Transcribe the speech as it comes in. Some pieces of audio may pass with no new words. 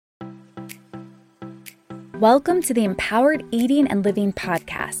Welcome to the Empowered Eating and Living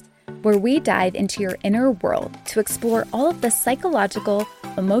podcast, where we dive into your inner world to explore all of the psychological,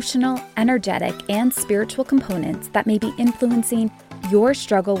 emotional, energetic, and spiritual components that may be influencing your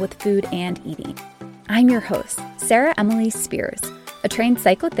struggle with food and eating. I'm your host, Sarah Emily Spears, a trained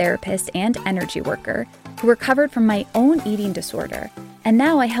psychotherapist and energy worker who recovered from my own eating disorder. And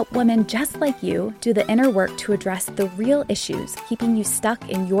now I help women just like you do the inner work to address the real issues keeping you stuck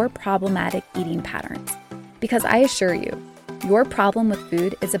in your problematic eating patterns. Because I assure you, your problem with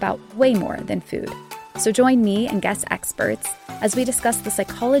food is about way more than food. So join me and guest experts as we discuss the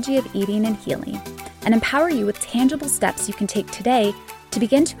psychology of eating and healing and empower you with tangible steps you can take today to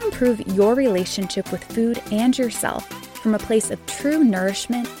begin to improve your relationship with food and yourself from a place of true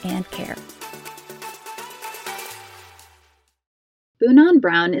nourishment and care. Bunan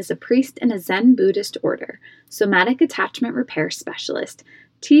Brown is a priest in a Zen Buddhist order, somatic attachment repair specialist,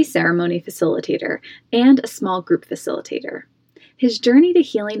 tea ceremony facilitator, and a small group facilitator. His journey to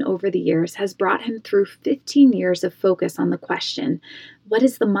healing over the years has brought him through 15 years of focus on the question, what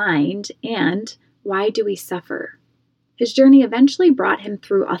is the mind and why do we suffer? His journey eventually brought him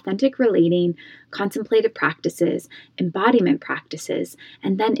through authentic relating, contemplative practices, embodiment practices,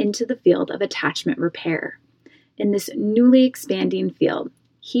 and then into the field of attachment repair. In this newly expanding field,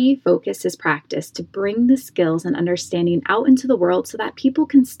 he focused his practice to bring the skills and understanding out into the world so that people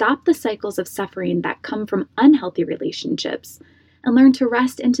can stop the cycles of suffering that come from unhealthy relationships and learn to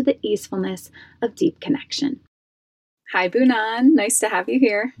rest into the easefulness of deep connection. Hi, Bunan. Nice to have you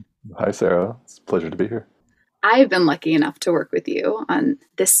here. Hi, Sarah. It's a pleasure to be here. I've been lucky enough to work with you on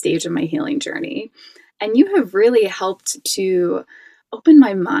this stage of my healing journey, and you have really helped to open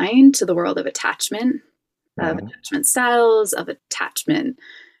my mind to the world of attachment, of attachment styles, of attachment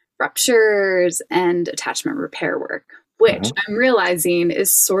ruptures, and attachment repair work, which I'm realizing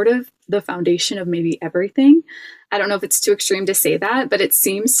is sort of the foundation of maybe everything. I don't know if it's too extreme to say that, but it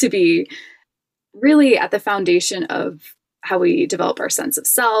seems to be really at the foundation of how we develop our sense of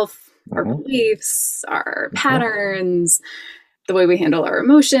self, our beliefs, our patterns, the way we handle our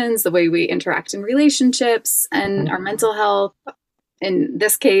emotions, the way we interact in relationships, and our mental health. In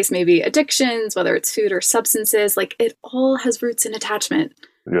this case, maybe addictions, whether it's food or substances, like it all has roots in attachment.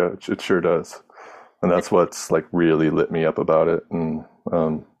 Yeah, it sure does. And that's what's like really lit me up about it. And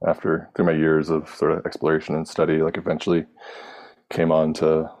through my years of sort of exploration and study, like eventually came on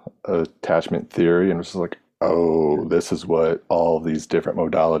to attachment theory and was just like, oh, this is what all these different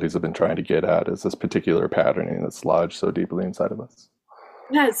modalities have been trying to get at, is this particular patterning that's lodged so deeply inside of us.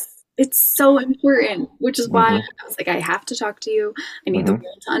 Yes. It's so important, which is why I was like, I have to talk to you. I need the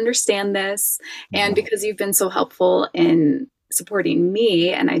world to understand this. And because you've been so helpful in supporting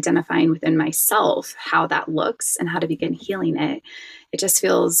me and identifying within myself how that looks and how to begin healing it, it just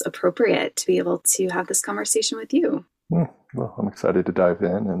feels appropriate to be able to have this conversation with you. Well, I'm excited to dive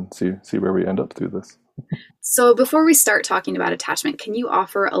in and see where we end up through this. So before we start talking about attachment, can you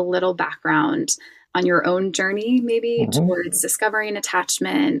offer a little background on your own journey, maybe towards discovering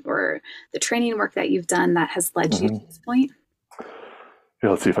attachment or the training work that you've done that has led you to this point?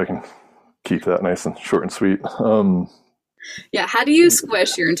 Yeah, let's see if I can keep that nice and short and sweet. Yeah, how do you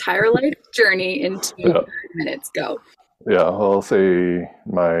squish your entire life journey into 30 minutes? Go. Yeah, I'll say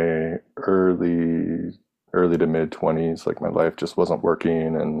my early to mid 20s, like my life just wasn't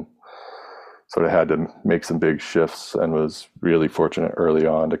working and sort of had to make some big shifts, and was really fortunate early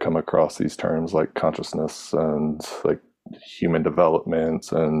on to come across these terms like consciousness and like human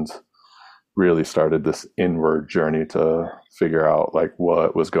development, and really started this inward journey to figure out like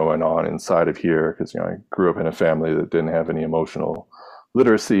what was going on inside of here. Because, I grew up in a family that didn't have any emotional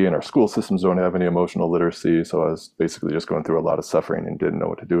literacy, and our school systems don't have any emotional literacy. So I was basically just going through a lot of suffering and didn't know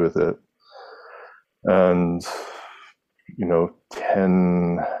what to do with it. And,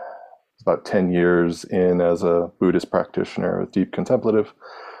 about 10 years in as a Buddhist practitioner with deep contemplative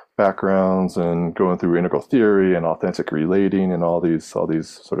backgrounds and going through integral theory and authentic relating and all these sort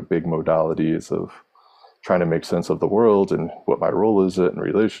of big modalities of trying to make sense of the world and what my role is it and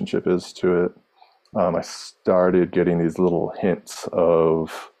relationship is to it. I started getting these little hints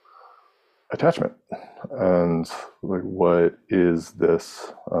of attachment and like, what is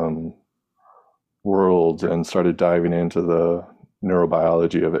this world, and started diving into the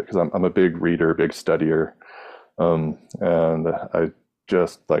neurobiology of it, because I'm a big reader, big studier, and I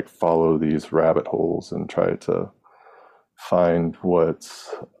just like follow these rabbit holes and try to find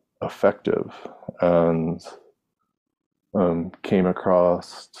what's effective, and came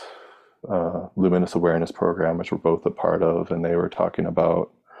across Luminous Awareness program, which we're both a part of, and they were talking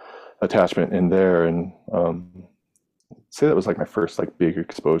about attachment in there, and say that was like my first like big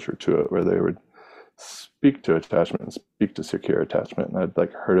exposure to it, where they would speak to attachment and speak to secure attachment. And I'd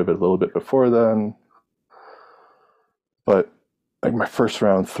like heard of it a little bit before then, but like my first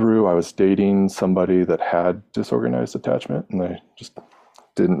round through, I was dating somebody that had disorganized attachment, and I just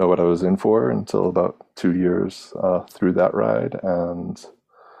didn't know what I was in for until about 2 years through that ride, and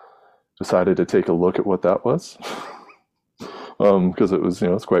decided to take a look at what that was. Because it was,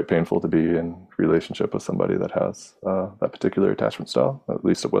 it's quite painful to be in relationship with somebody that has that particular attachment style. At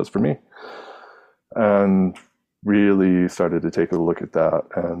least it was for me. And really started to take a look at that,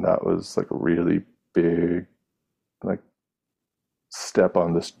 and that was like a really big like step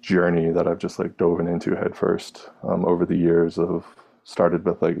on this journey that I've just like dove into head first over the years. Of started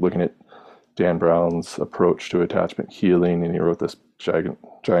with like looking at Dan Brown's approach to attachment healing, and he wrote this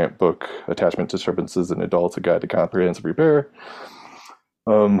giant book, Attachment Disturbances in Adults: A Guide to Comprehensive Repair.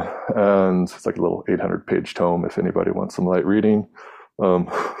 And it's like a little 800-page tome if anybody wants some light reading.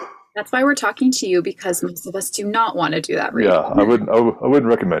 That's why we're talking to you, because most of us do not want to do that reading. Yeah, I wouldn't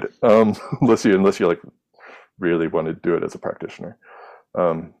recommend it unless you like really want to do it as a practitioner.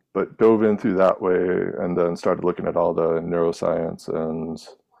 But dove in through that way, and then started looking at all the neuroscience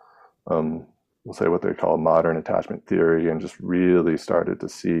and we'll say what they call modern attachment theory, and just really started to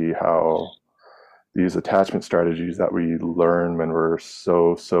see how these attachment strategies that we learn when we're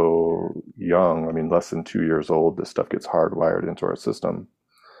so young, I mean, less than 2 years old, this stuff gets hardwired into our system.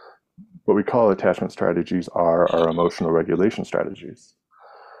 What we call attachment strategies are our emotional regulation strategies.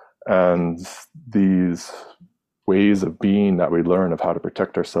 And these ways of being that we learn of how to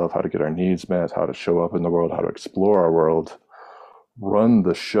protect ourselves, how to get our needs met, how to show up in the world, how to explore our world, run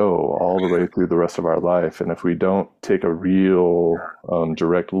the show all the way through the rest of our life. And if we don't take a real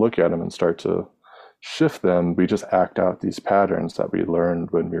direct look at them and start to shift them, we just act out these patterns that we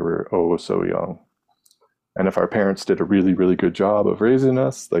learned when we were so young. And if our parents did a really, really good job of raising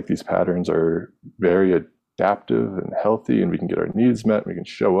us, like, these patterns are very adaptive and healthy, and we can get our needs met, we can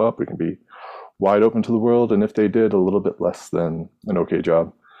show up, we can be wide open to the world. And if they did a little bit less than an okay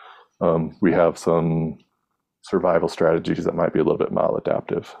job, we have some survival strategies that might be a little bit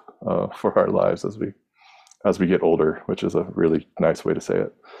maladaptive for our lives as we get older, which is a really nice way to say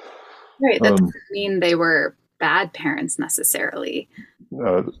it. Right. That doesn't mean they were bad parents necessarily.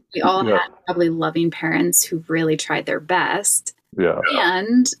 We all had probably loving parents who really tried their best,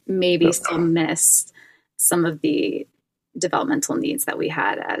 and maybe still missed some of the developmental needs that we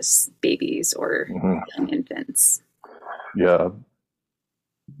had as babies or young infants. Yeah.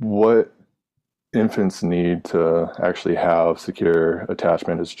 What infants need to actually have secure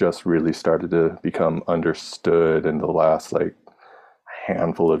attachment has just really started to become understood in the last like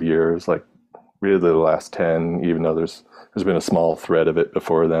handful of years, like really the last 10, even though there's been a small thread of it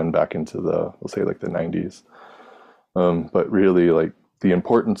before then, back into we'll say like the 90s. But really, like, the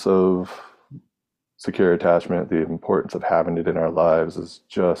importance of secure attachment, the importance of having it in our lives is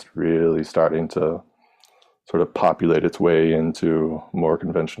just really starting to sort of populate its way into more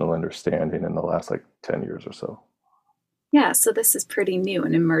conventional understanding in the last like 10 years or so. Yeah, so this is pretty new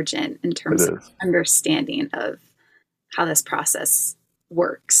and emergent in terms of understanding of how this process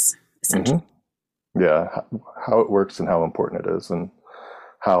works, essentially. Yeah, how it works and how important it is, and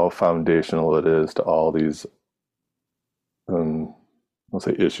how foundational it is to all these, we'll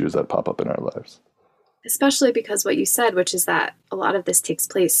say, issues that pop up in our lives. Especially because what you said, which is that a lot of this takes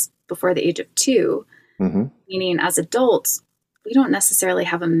place before the age of 2, meaning as adults, we don't necessarily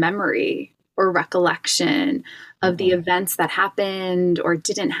have a memory or recollection of the events that happened or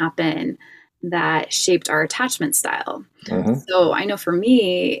didn't happen that shaped our attachment style. So I know for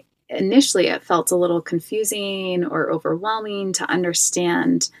me, initially it felt a little confusing or overwhelming to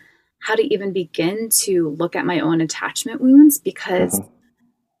understand how to even begin to look at my own attachment wounds, because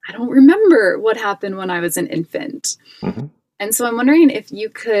I don't remember what happened when I was an infant. And so I'm wondering if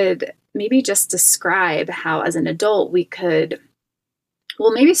you could maybe just describe how, as an adult, we could,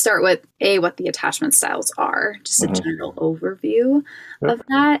 well, maybe start with what the attachment styles are, just a general overview of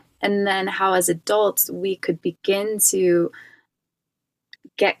that. And then how, as adults, we could begin to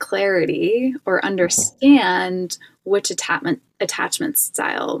get clarity or understand which attachment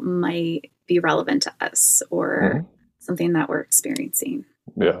style might be relevant to us or something that we're experiencing.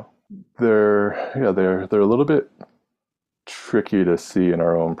 Yeah, they're a little bit tricky to see in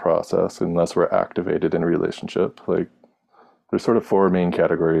our own process unless we're activated in a relationship. Like, there's sort of 4 main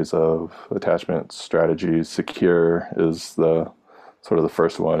categories of attachment strategies. Secure is the sort of the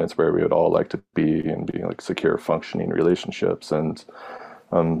first one. It's where we would all like to be, and being like secure, functioning relationships, and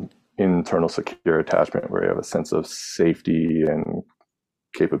internal secure attachment, where we have a sense of safety and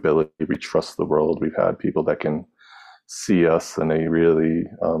capability. We trust the world. We've had people that can see us, and they really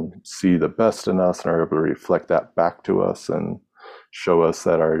see the best in us and are able to reflect that back to us and show us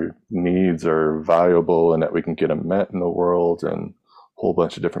that our needs are valuable and that we can get them met in the world, and a whole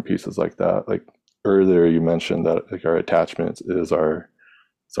bunch of different pieces like that. Like earlier you mentioned that like our attachment is our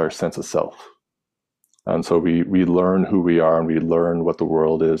sense of self. And so we learn who we are and we learn what the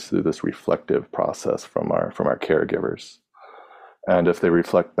world is through this reflective process from our caregivers. And if they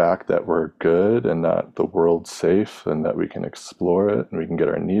reflect back that we're good and that the world's safe and that we can explore it and we can get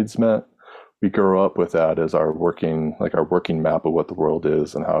our needs met, we grow up with that as our working map of what the world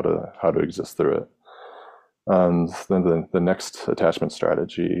is and how to exist through it. And then the next attachment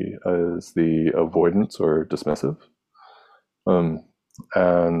strategy is the avoidance or dismissive.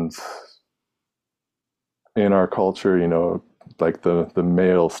 And in our culture, you know, like the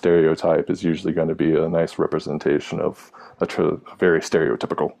male stereotype is usually going to be a nice representation of a very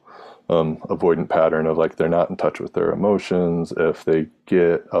stereotypical avoidant pattern of like they're not in touch with their emotions. If they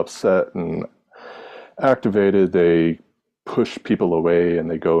get upset and activated, they push people away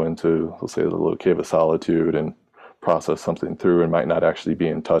and they go into, let's say, the little cave of solitude and process something through, and might not actually be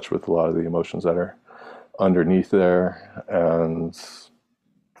in touch with a lot of the emotions that are underneath there. And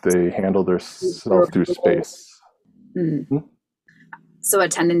they handle their self through space. Mm-hmm. So a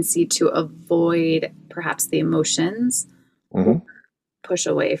tendency to avoid perhaps the emotions, mm-hmm. push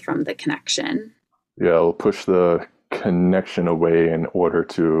away from the connection. Yeah, we'll push the connection away in order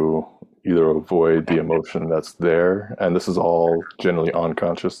to either avoid the emotion that's there. And this is all generally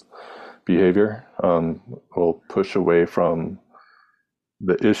unconscious behavior. We'll push away from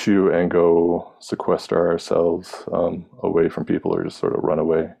the issue and go sequester ourselves away from people, or just sort of run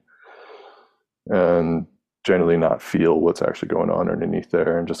away. And generally not feel what's actually going on underneath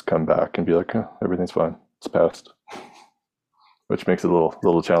there, and just come back and be like, oh, everything's fine, it's past, which makes it a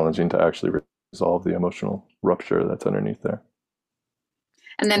little challenging to actually resolve the emotional rupture that's underneath there.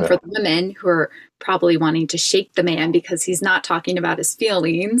 And then for the women who are probably wanting to shake the man because he's not talking about his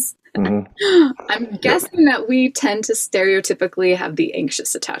feelings, mm-hmm. I'm guessing that we tend to stereotypically have the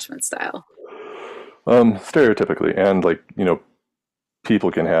anxious attachment style. Stereotypically, and like, you know,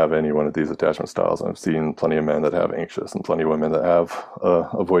 people can have any one of these attachment styles. I've seen plenty of men that have anxious and plenty of women that have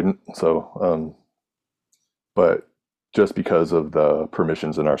avoidant. So, but just because of the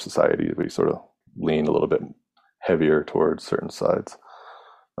permissions in our society, we sort of lean a little bit heavier towards certain sides.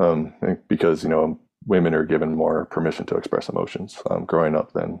 Because, you know, women are given more permission to express emotions growing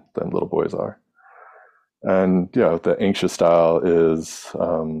up than little boys are. And yeah, the anxious style is,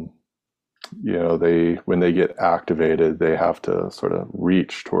 you know, when they get activated, they have to sort of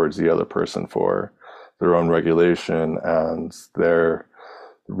reach towards the other person for their own regulation, and they're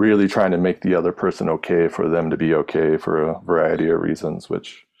really trying to make the other person okay for them to be okay for a variety of reasons,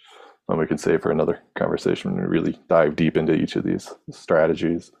 which we can save for another conversation and really dive deep into each of these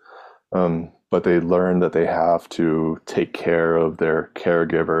strategies. But they learn that they have to take care of their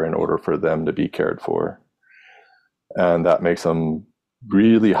caregiver in order for them to be cared for. And that makes them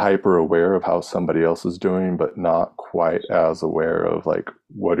really hyper aware of how somebody else is doing, but not quite as aware of like,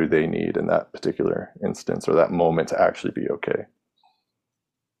 what do they need in that particular instance or that moment to actually be okay.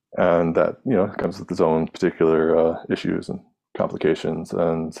 And that, you know, comes with its own particular issues and complications.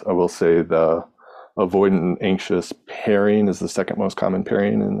 And I will say the avoidant and anxious pairing is the second most common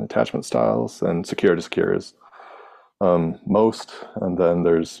pairing in attachment styles, and secure to secure is most. And then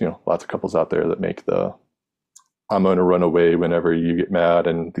there's, you know, lots of couples out there that make the I'm going to run away whenever you get mad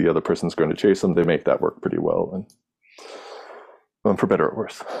and the other person's going to chase them. They make that work pretty well, and for better or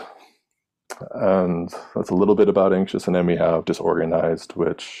worse. And that's a little bit about anxious. And then we have disorganized,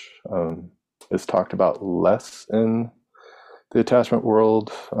 which is talked about less in the attachment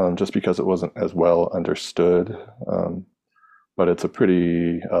world, just because it wasn't as well understood. But it's a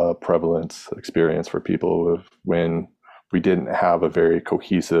pretty prevalent experience for people when we didn't have a very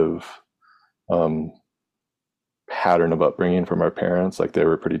cohesive pattern of upbringing from our parents. Like they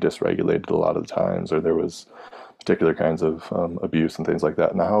were pretty dysregulated a lot of the times, or there was particular kinds of abuse and things like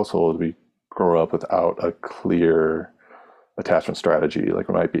that in the household. We grow up without a clear attachment strategy. Like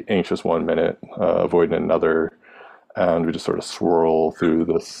we might be anxious one minute, avoiding another, and we just sort of swirl through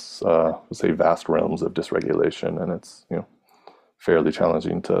this, let's say, vast realms of dysregulation, and it's, you know, fairly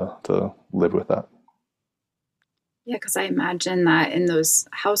challenging to live with that. Yeah, because I imagine that in those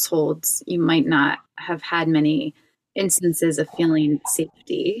households, you might not have had many instances of feeling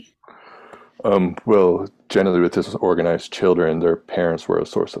safety. Well, generally with disorganized children, their parents were a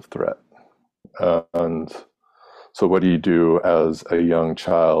source of threat. And so what do you do as a young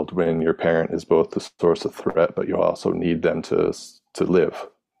child when your parent is both the source of threat, but you also need them to live?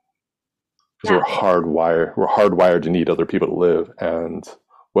 because we're hardwired to need other people to live. And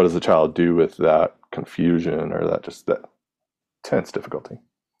what does a child do with that confusion or that tense difficulty?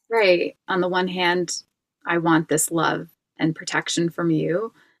 Right. On the one hand, I want this love and protection from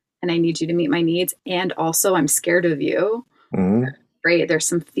you, and I need you to meet my needs. And also, I'm scared of you. Mm-hmm. Right. There's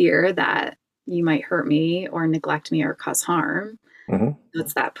some fear that you might hurt me or neglect me or cause harm. Mm-hmm.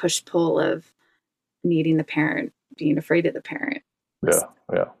 It's that push pull of needing the parent, being afraid of the parent. Yeah.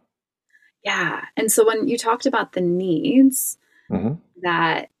 Yeah. Yeah. And so when you talked about the needs Mm-hmm.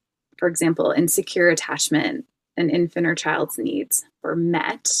 that, for example, in secure attachment, an infant or child's needs were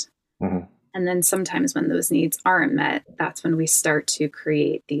met. Mm-hmm. And then sometimes when those needs aren't met, that's when we start to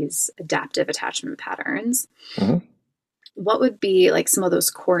create these adaptive attachment patterns. Mm-hmm. What would be like some of those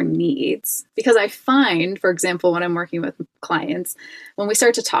core needs? Because I find, for example, when I'm working with clients, when we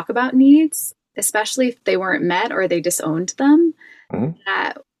start to talk about needs, especially if they weren't met or they disowned them, Mm-hmm.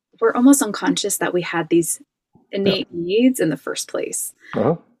 that we're almost unconscious that we had these innate needs in the first place.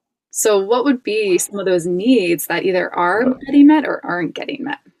 Uh-huh. So what would be some of those needs that either are getting met or aren't getting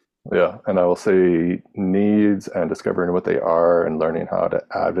met? Yeah. And I will say needs and discovering what they are and learning how to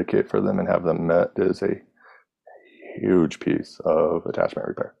advocate for them and have them met is a huge piece of attachment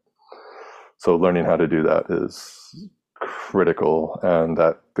repair. So learning how to do that is critical, and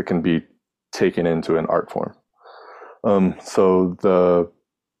that can be taken into an art form. So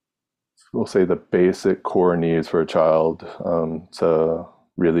we'll say the basic core needs for a child to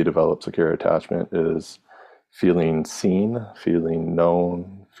really develop secure attachment is feeling seen, feeling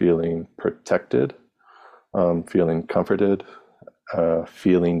known, feeling protected, feeling comforted,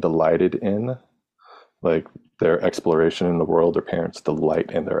 feeling delighted in, like their exploration in the world, their parents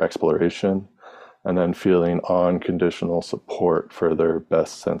delight in their exploration, and then feeling unconditional support for their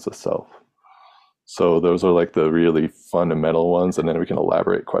best sense of self. So those are like the really fundamental ones, and then we can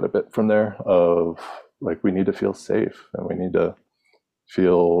elaborate quite a bit from there of like we need to feel safe and we need to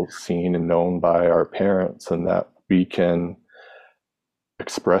feel seen and known by our parents, and that we can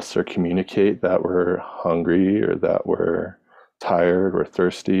express or communicate that we're hungry or that we're tired, we're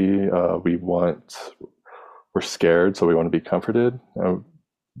thirsty, we're scared, so we want to be comforted.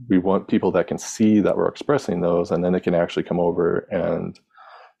 We want people that can see that we're expressing those, and then they can actually come over and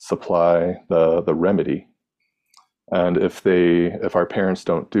supply the remedy. And if our parents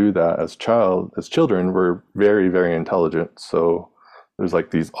don't do that as children, we're very, very intelligent. So there's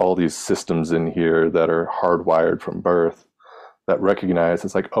like all these systems in here that are hardwired from birth that recognize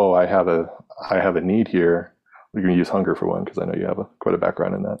it's like, oh, I have a need here. We're going to use hunger for one, because I know you have quite a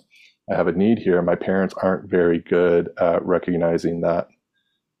background in that. I have a need here. My parents aren't very good at recognizing that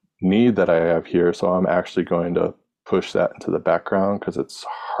need that I have here. So I'm actually going to push that into the background because it's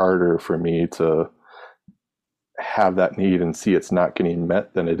harder for me to have that need and see it's not getting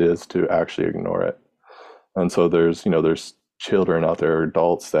met than it is to actually ignore it. And so there's children out there,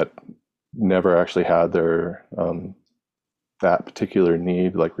 adults that never actually had their that particular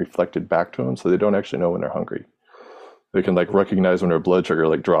need like reflected back to them, so they don't actually know when they're hungry. They can like recognize when their blood sugar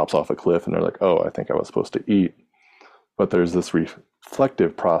like drops off a cliff and they're like, oh, I think I was supposed to eat. But there's this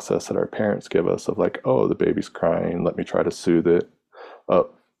reflective process that our parents give us of like, oh, the baby's crying, let me try to soothe it. Oh,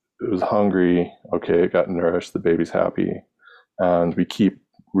 it was hungry, okay, it got nourished, the baby's happy. And we keep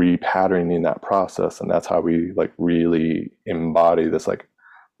repatterning that process, and that's how we like really embody this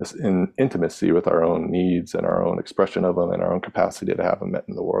intimacy with our own needs and our own expression of them and our own capacity to have them met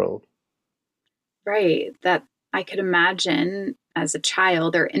in the world. Right. That I could imagine as a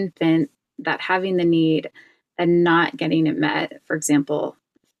child or infant that having the need and not getting it met, for example,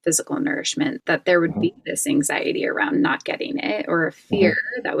 physical nourishment, that there would be this anxiety around not getting it, or a fear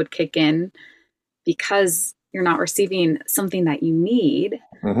that would kick in because you're not receiving something that you need.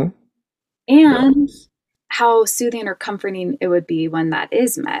 And how soothing or comforting it would be when that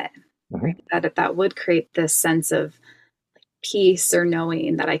is met. Right? That would create this sense of peace or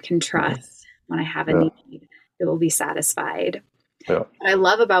knowing that I can trust when I have a need, it will be satisfied. What I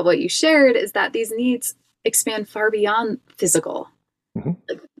love about what you shared is that these needs expand far beyond physical.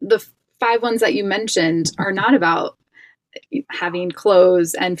 Like the 5 ones that you mentioned are not about having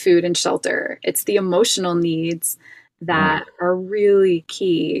clothes and food and shelter. It's the emotional needs that are really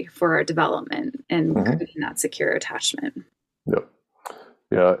key for our development and creating that secure attachment.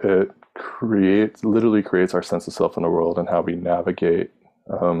 Yeah, it literally creates our sense of self in the world and how we navigate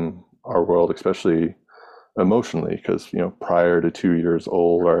our world, especially emotionally, because prior to 2 years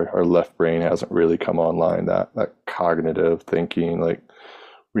old, our left brain hasn't really come online. That cognitive thinking, like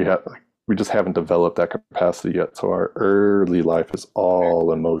we just haven't developed that capacity yet. So our early life is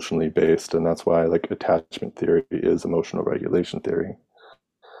all emotionally based, and that's why like attachment theory is emotional regulation theory.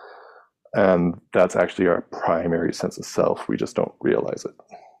 And that's actually our primary sense of self. We just don't realize it.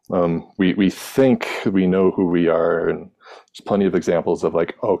 We think we know who we are, and there's plenty of examples of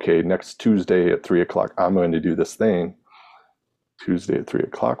like, okay, next Tuesday at 3:00, I'm going to do this thing. Tuesday at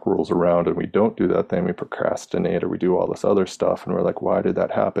 3:00 rolls around and we don't do that thing. We procrastinate or we do all this other stuff, and we're like, why did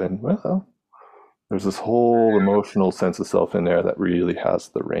that happen? Well, there's this whole emotional sense of self in there that really has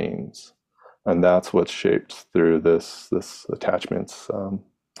the reins, and that's what's shaped through this attachments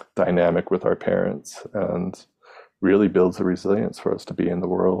dynamic with our parents, and really builds the resilience for us to be in the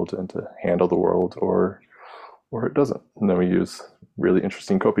world and to handle the world, or it doesn't. And then we use really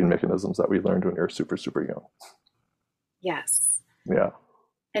interesting coping mechanisms that we learned when we were super, super young. Yes. Yeah.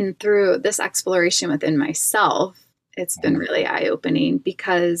 And through this exploration within myself, it's been really eye-opening,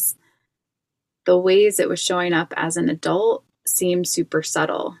 because the ways it was showing up as an adult seem super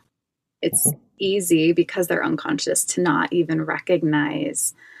subtle. It's easy, because they're unconscious, to not even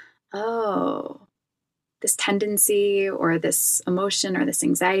recognize, oh, this tendency or this emotion or this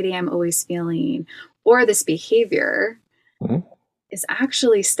anxiety I'm always feeling, or this behavior is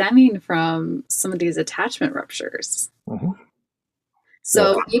actually stemming from some of these attachment ruptures.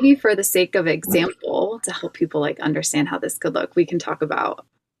 So maybe for the sake of example, to help people like understand how this could look, we can talk about,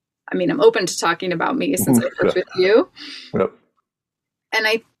 I mean, I'm open to talking about me since I worked with you. Yep. And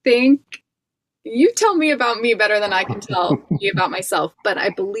I think you tell me about me better than I can tell you about myself. But I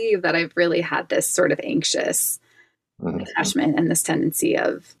believe that I've really had this sort of anxious attachment and this tendency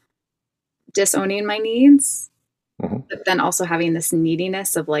of disowning my needs, but then also having this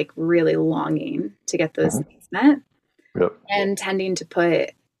neediness of like really longing to get those needs met. Yep. And tending to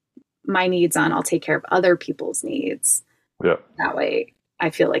put my needs on, I'll take care of other people's needs. Yep. That way I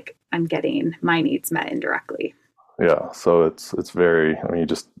feel like I'm getting my needs met indirectly. Yeah. So it's very, I mean, you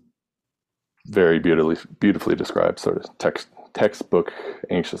just very beautifully described sort of textbook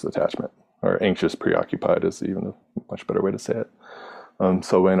anxious attachment, or anxious preoccupied is even a much better way to say it.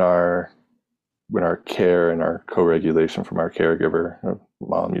 So when our care and our co-regulation from our caregiver, our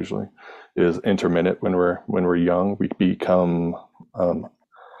mom usually, is intermittent when we're young, we become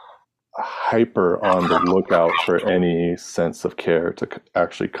hyper on the lookout for any sense of care to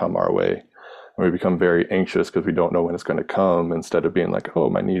actually come our way. And we become very anxious because we don't know when it's going to come, instead of being like, oh,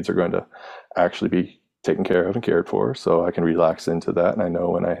 my needs are going to actually be taken care of and cared for, so I can relax into that, and I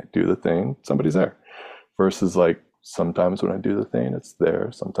know when I do the thing, somebody's there. Versus like, sometimes when I do the thing, it's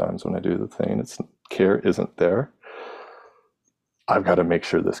there. Sometimes when I do the thing, it's care isn't there. I've got to make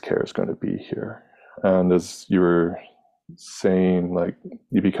sure this care is going to be here. And as you were saying, like,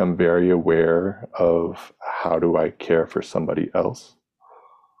 you become very aware of how do I care for somebody else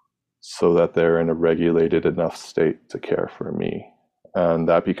so that they're in a regulated enough state to care for me. And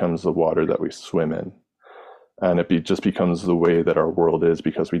that becomes the water that we swim in. And it just becomes the way that our world is,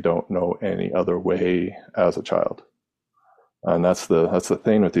 because we don't know any other way as a child. And that's the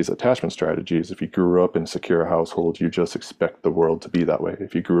thing with these attachment strategies. If you grew up in a secure household, you just expect the world to be that way.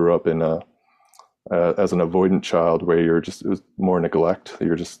 If you grew up in as an avoidant child, where it was more neglect,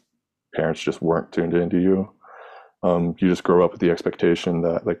 parents just weren't tuned into you. You just grow up with the expectation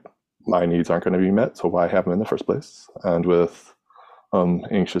that like, my needs aren't going to be met, so why have them in the first place? And with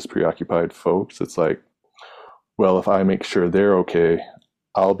anxious, preoccupied folks, it's like, well, if I make sure they're okay,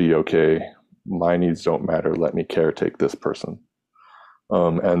 I'll be okay. My needs don't matter. Let me caretake this person.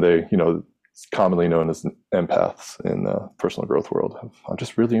 And they, it's commonly known as empaths in the personal growth world. I'm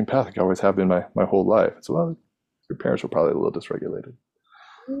just really empathic. I always have been my whole life. It's, well, your parents were probably a little dysregulated.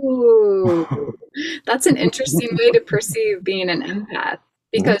 Ooh, that's an interesting way to perceive being an empath,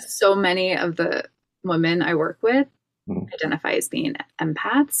 because so many of the women I work with identify as being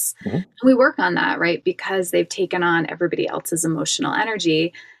empaths. And we work on that, right? Because they've taken on everybody else's emotional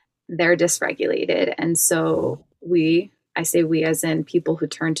energy. They're dysregulated. And so I say we as in people who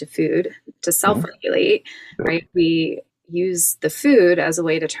turn to food to self-regulate, right? We use the food as a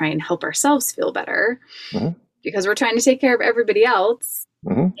way to try and help ourselves feel better, because we're trying to take care of everybody else,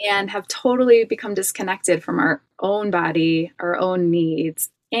 and have totally become disconnected from our own body, our own needs,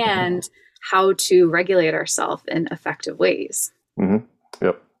 and how to regulate ourselves in effective ways.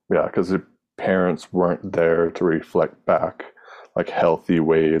 Yep. Yeah, because the parents weren't there to reflect back like healthy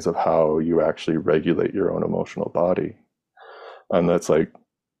ways of how you actually regulate your own emotional body. And that's like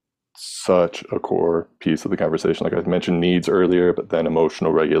such a core piece of the conversation. Like I mentioned needs earlier, but then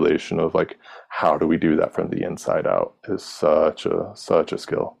emotional regulation of like, how do we do that from the inside out is such a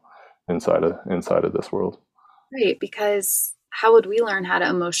skill inside of this world. Right. Because how would we learn how to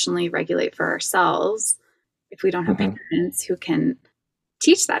emotionally regulate for ourselves if we don't have parents who can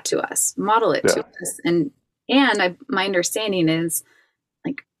teach that to us, model it to us? And my understanding is,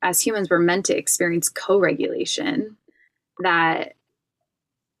 like, as humans, we're meant to experience co-regulation, that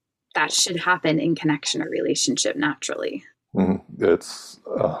should happen in connection or relationship naturally. It's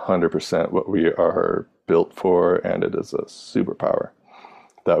 100% what we are built for, and it is a superpower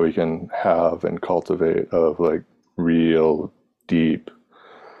that we can have and cultivate of like real deep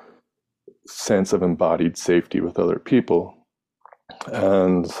sense of embodied safety with other people.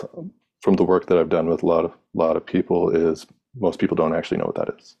 And from the work that I've done with a lot of people, is most people don't actually know what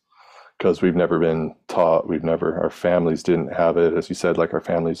that is, because we've never been taught. Our families didn't have it. As you said, like our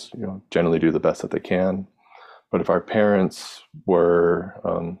families, generally do the best that they can. But if our parents were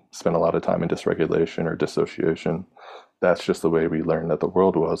spent a lot of time in dysregulation or dissociation, that's just the way we learned that the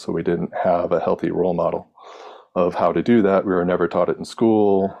world was. So we didn't have a healthy role model of how to do that. We were never taught it in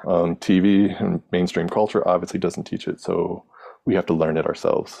school. TV and mainstream culture obviously doesn't teach it. So we have to learn it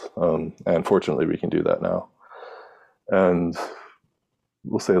ourselves. And fortunately, we can do that now. And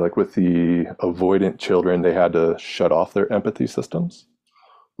we'll say, like with the avoidant children, they had to shut off their empathy systems.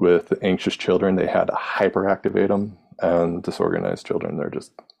 With the anxious children, they had to hyperactivate them. And disorganized children, they're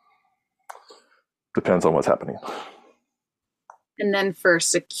just, depends on what's happening. And then for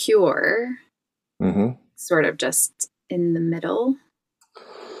secure, sort of just in the middle.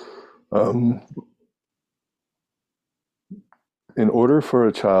 In order for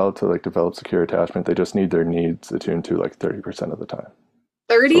a child to like develop secure attachment, they just need their needs attuned to like 30% of the time.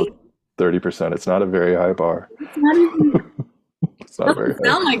 30? So 30%. It's not a very high bar. It's not even. It's not very high.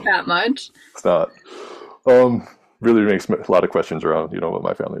 Sound like that much. It's not. Really makes a lot of questions around, what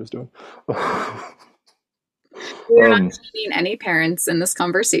my family was doing. We're not shaming any parents in this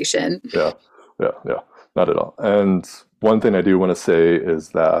conversation. Yeah, not at all. And one thing I do want to say is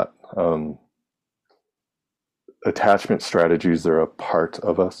that attachment strategies are a part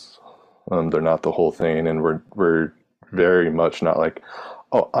of us. They're not the whole thing, and we're very much not like,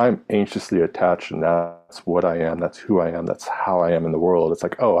 oh, I'm anxiously attached, and that's what I am. That's who I am. That's how I am in the world. It's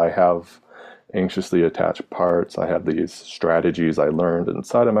like, oh, I have anxiously attached parts. I have these strategies I learned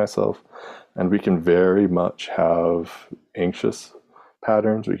inside of myself. And we can very much have anxious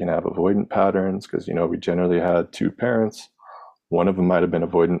patterns. We can have avoidant patterns because, we generally had two parents. One of them might have been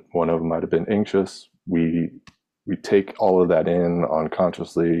avoidant. One of them might have been anxious. We take all of that in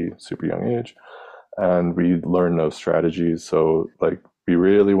unconsciously, super young age, and we learn those strategies. So like, we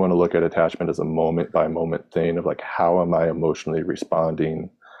really want to look at attachment as a moment by moment thing of like, how am I emotionally responding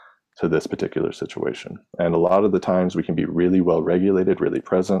to this particular situation? And a lot of the times we can be really well regulated, really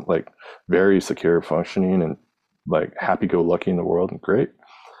present, like very secure functioning and like happy-go-lucky in the world and great.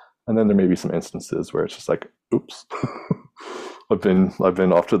 And then there may be some instances where it's just like, oops, I've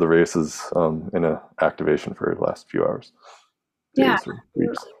been off to the races in a activation for the last few hours. Yeah.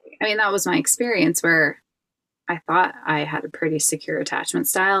 Weeks. I mean, that was my experience where I thought I had a pretty secure attachment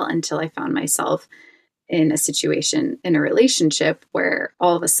style until I found myself in a situation, in a relationship where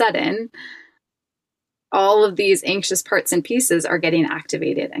all of a sudden, all of these anxious parts and pieces are getting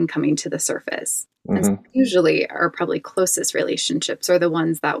activated and coming to the surface. And so usually our probably closest relationships are the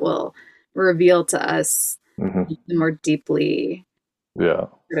ones that will reveal to us the more deeply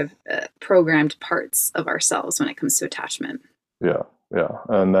sort of programmed parts of ourselves when it comes to attachment. Yeah.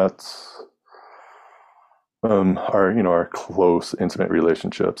 And that's our close, intimate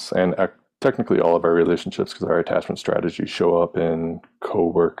relationships, and technically all of our relationships, because our attachment strategies show up in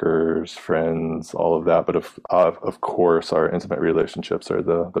coworkers, friends, all of that. But of course, our intimate relationships are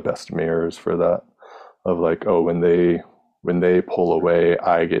the best mirrors for that. Of like, oh, when they pull away,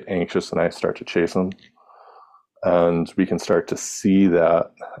 I get anxious and I start to chase them. And we can start to see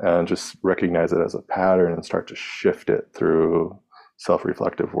that and just recognize it as a pattern and start to shift it through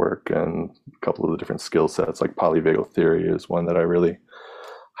self-reflective work and a couple of the different skill sets. Like polyvagal theory is one that I really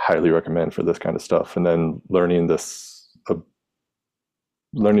highly recommend for this kind of stuff. And then learning to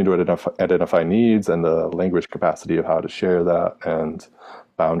identify needs and the language capacity of how to share that, and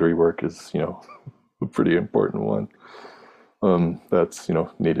boundary work is, a pretty important one. That's,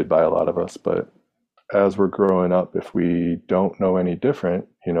 needed by a lot of us. But as we're growing up, if we don't know any different,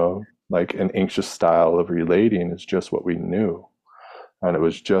 like an anxious style of relating is just what we knew. And it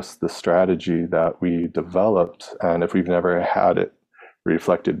was just the strategy that we developed. And if we've never had it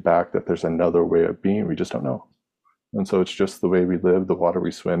reflected back that there's another way of being, we just don't know. And so it's just the way we live, the water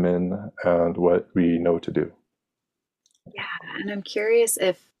we swim in, and what we know to do. Yeah. And I'm curious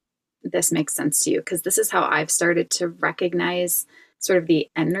if this makes sense to you, because this is how I've started to recognize sort of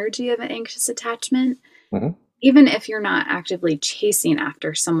the energy of an anxious attachment. Even if you're not actively chasing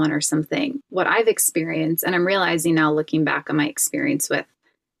after someone or something, what I've experienced, and I'm realizing now looking back on my experience with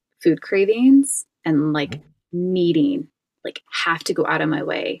food cravings and like needing like have to go out of my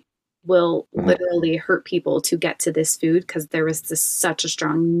way, will literally hurt people to get to this food because there was this such a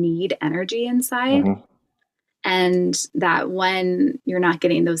strong need energy inside. And that when you're not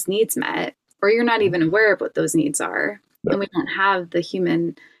getting those needs met, or you're not even aware of what those needs are, and we don't have the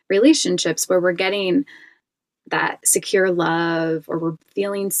human relationships where we're getting that secure love, or we're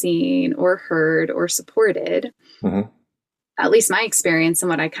feeling seen or heard or supported. At least my experience and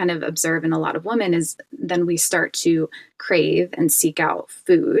what I kind of observe in a lot of women is then we start to crave and seek out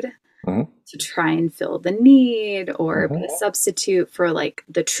food to try and fill the need or be a substitute for like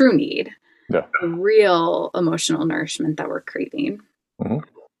the true need, the real emotional nourishment that we're craving.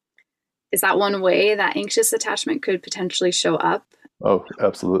 Is that one way that anxious attachment could potentially show up? Oh,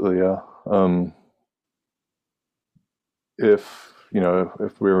 absolutely. Yeah. If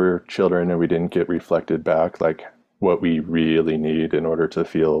we were children and we didn't get reflected back, like what we really need in order to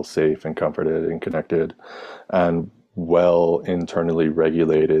feel safe and comforted and connected and well internally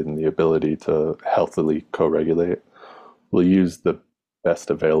regulated, and the ability to healthily co-regulate, we'll use the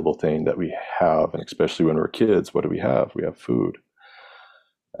best available thing that we have. And especially when we're kids, what do we have? We have food.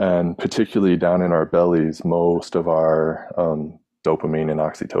 And particularly down in our bellies, most of our dopamine and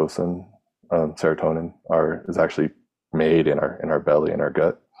oxytocin, serotonin is actually made in our belly, in our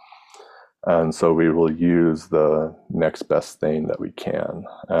gut. And so we will use the next best thing that we can.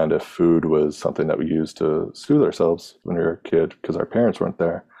 And if food was something that we used to soothe ourselves when we were a kid because our parents weren't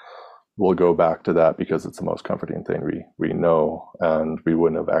there, we'll go back to that because it's the most comforting thing we know. And we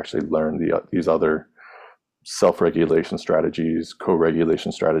wouldn't have actually learned these other self-regulation strategies,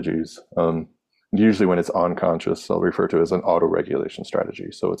 co-regulation strategies. Usually when it's unconscious, I'll refer to it as an auto-regulation strategy.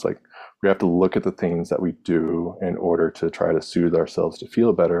 So it's like we have to look at the things that we do in order to try to soothe ourselves to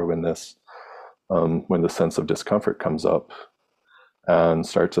feel better when the sense of discomfort comes up, and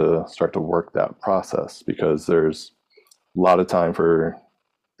start to work that process, because there's a lot of time for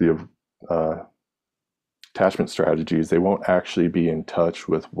the attachment strategies. They won't actually be in touch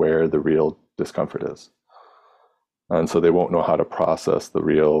with where the real discomfort is. And so they won't know how to process the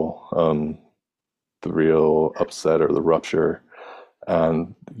real upset or the rupture,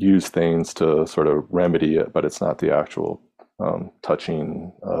 and use things to sort of remedy it, but it's not the actual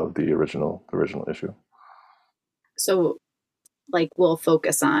touching of the original issue. So like we'll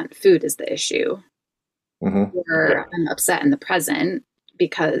focus on food as the issue, or I'm upset in the present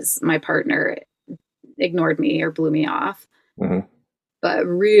because my partner ignored me or blew me off. But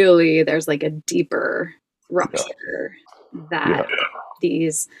really there's like a deeper rupture that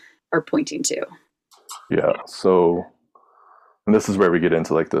these are pointing to. So, and this is where we get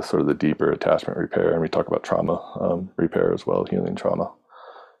into like the sort of the deeper attachment repair, and we talk about trauma repair as well, healing trauma,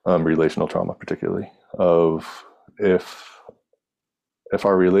 relational trauma particularly. Of if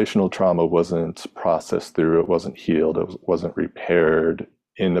our relational trauma wasn't processed through, it wasn't healed, it wasn't repaired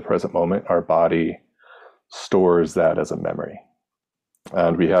in the present moment, our body stores that as a memory.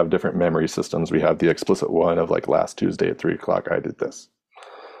 And we have different memory systems. We have the explicit one of like last Tuesday at 3:00 I did this.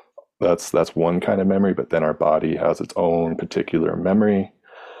 That's one kind of memory, but then our body has its own particular memory.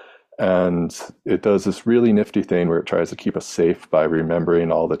 And it does this really nifty thing where it tries to keep us safe by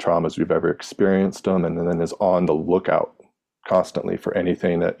remembering all the traumas we've ever experienced them, and then is on the lookout constantly for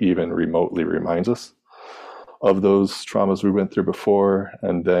anything that even remotely reminds us of those traumas we went through before.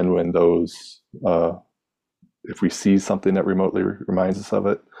 And then when those, if we see something that remotely reminds us of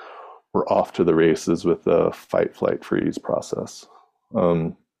it, we're off to the races with the fight, flight, freeze process.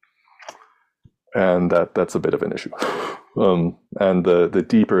 And that's a bit of an issue. And the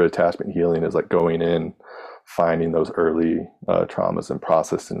deeper attachment healing is like going in, finding those early traumas and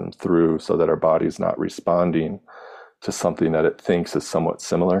processing them through, so that our body's not responding to something that it thinks is somewhat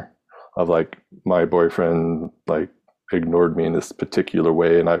similar. Of like, my boyfriend like ignored me in this particular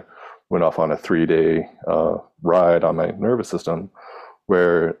way, and I went off on a 3-day ride on my nervous system,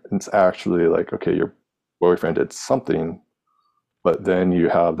 where it's actually like, okay, your boyfriend did something, but then you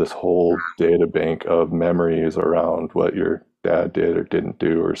have this whole data bank of memories around what your dad did or didn't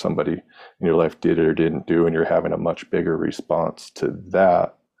do, or somebody in your life did or didn't do, and you're having a much bigger response to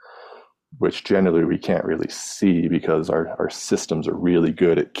that, which generally we can't really see because our systems are really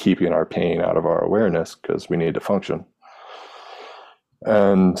good at keeping our pain out of our awareness because we need to function.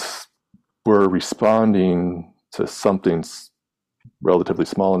 And we're responding to something relatively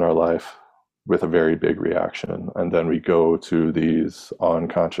small in our life with a very big reaction. And then we go to these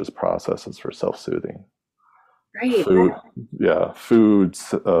unconscious processes for self-soothing. Right.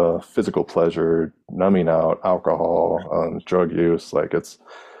 Foods, physical pleasure, numbing out, alcohol, drug use. Like it's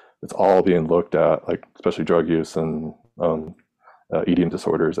all being looked at, like especially drug use and eating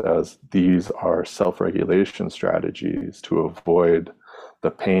disorders, as these are self-regulation strategies to avoid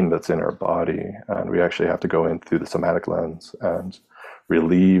the pain that's in our body. And we actually have to go in through the somatic lens and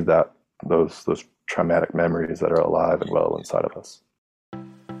relieve those traumatic memories that are alive and well inside of us.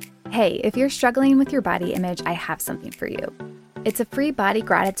 Hey, if you're struggling with your body image, I have something for you. It's a free body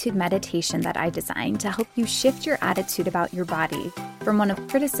gratitude meditation that I designed to help you shift your attitude about your body from one of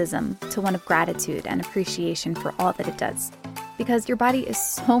criticism to one of gratitude and appreciation for all that it does. Because your body is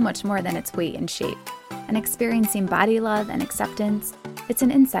so much more than its weight and shape. And experiencing body love and acceptance, it's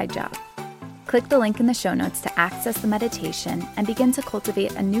an inside job. Click the link in the show notes to access the meditation and begin to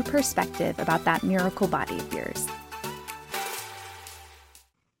cultivate a new perspective about that miracle body of yours.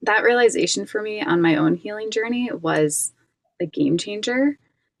 That realization for me on my own healing journey was a game changer.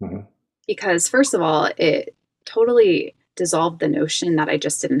 Mm-hmm. Because first of all, it totally dissolved the notion that I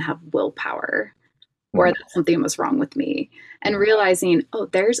just didn't have willpower or that something was wrong with me, and realizing, oh,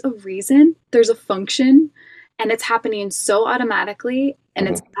 there's a reason, there's a function, and it's happening so automatically and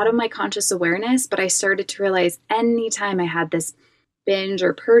it's out of my conscious awareness. But I started to realize anytime I had this binge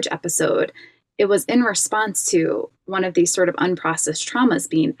or purge episode, it was in response to one of these sort of unprocessed traumas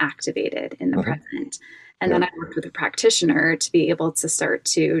being activated in the present. And then I worked with a practitioner to be able to start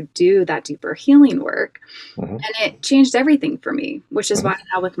to do that deeper healing work. And it changed everything for me, which is why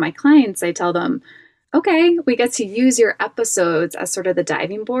now with my clients, I tell them, okay, we get to use your episodes as sort of the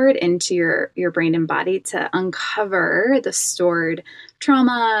diving board into your brain and body to uncover the stored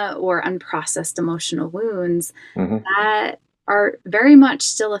trauma or unprocessed emotional wounds that are very much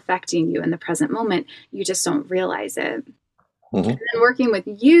still affecting you in the present moment. You just don't realize it. And then working with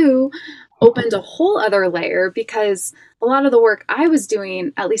you opened a whole other layer, because a lot of the work I was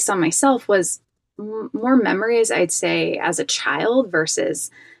doing, at least on myself, was more memories, I'd say, as a child versus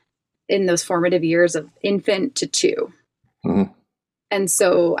in those formative years of infant to 2. And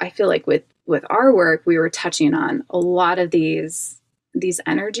so I feel like with our work, we were touching on a lot of these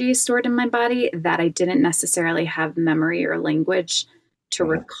energies stored in my body that I didn't necessarily have memory or language to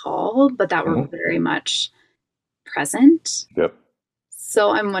recall, but that were very much present. Yep.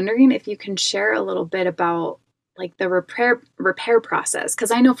 So I'm wondering if you can share a little bit about like the repair process.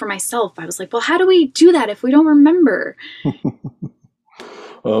 Because I know for myself, I was like, well, how do we do that if we don't remember?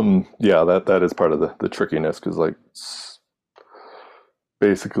 Yeah, that is part of the trickiness, because like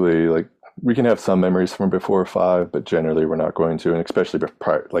basically like we can have some memories from before 5, but generally we're not going to, and especially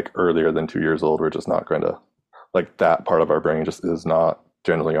like earlier than 2 years old, we're just not going to, like that part of our brain just is not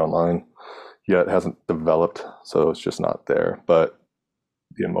generally online yet, hasn't developed, so it's just not there. But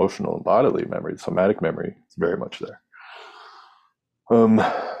the emotional and bodily memory, the somatic memory, is very much there.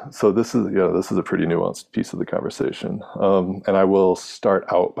 So this is a pretty nuanced piece of the conversation. And I will start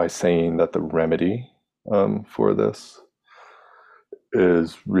out by saying that the remedy for this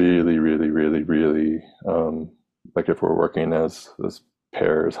is really, really, really, really, like if we're working as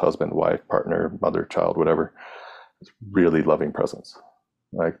pairs, husband, wife, partner, mother, child, whatever, it's really loving presence.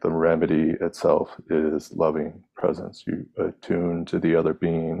 Like the remedy itself is loving presence. You attune to the other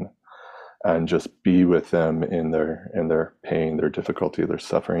being and just be with them in their pain, their difficulty, their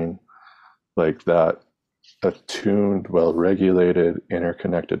suffering. Like that attuned, well-regulated,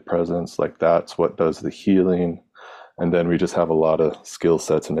 interconnected presence, like that's what does the healing. And then we just have a lot of skill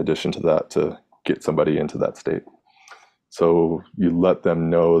sets in addition to that to get somebody into that state. So you let them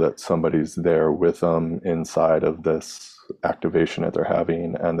know that somebody's there with them inside of this activation that they're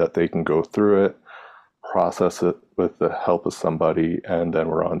having, and that they can go through it, process it with the help of somebody, and then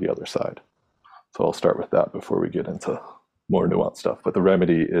we're on the other side. So I'll start with that before we get into more nuanced stuff. But the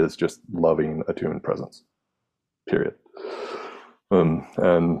remedy is just loving, attuned presence, period. And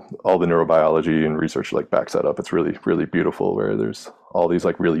all the neurobiology and research like backs that up. It's really, really beautiful, where there's all these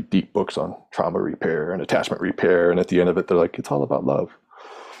like really deep books on trauma repair and attachment repair. And at the end of it, they're like, it's all about love.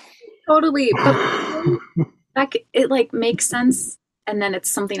 Totally. But it like makes sense. And then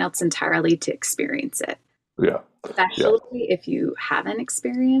it's something else entirely to experience it. Yeah. Especially if you haven't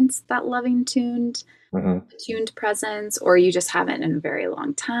experienced that loving, tuned presence, or you just haven't in a very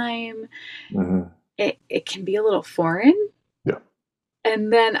long time. It can be a little foreign. Yeah.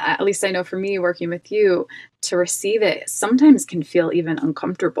 And then, at least I know for me, working with you, to receive it sometimes can feel even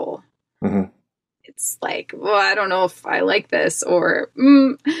uncomfortable. It's like, well, I don't know if I like this, or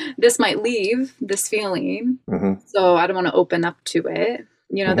this might leave this feeling. So I don't want to open up to it.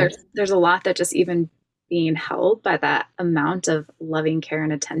 You know, there's a lot that just even being held by that amount of loving care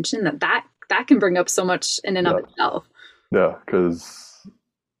and attention that can bring up so much in and of itself. Yeah, because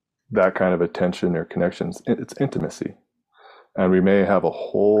that kind of attention or connections, it's intimacy. And we may have a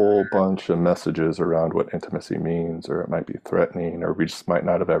whole bunch of messages around what intimacy means, or it might be threatening, or we just might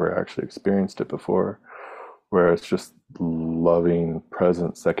not have ever actually experienced it before, where it's just loving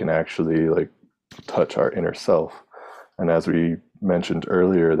presence that can actually like touch our inner self. And as we mentioned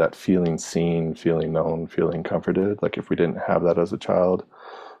earlier, that feeling seen, feeling known, feeling comforted, like if we didn't have that as a child,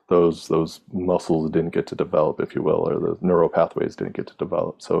 those muscles didn't get to develop, if you will, or the neural pathways didn't get to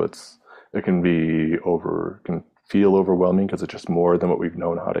develop. So it can can feel overwhelming because it's just more than what we've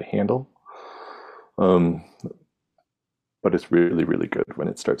known how to handle. But it's really, really good when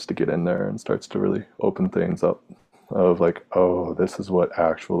it starts to get in there and starts to really open things up of like, oh, this is what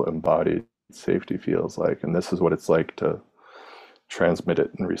actual embodied safety feels like, and this is what it's like to transmit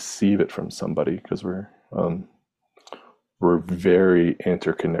it and receive it from somebody, because we're very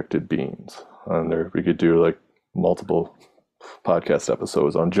interconnected beings, and we could do like multiple podcast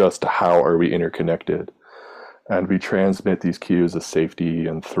episodes on just how are we interconnected. And we transmit these cues of safety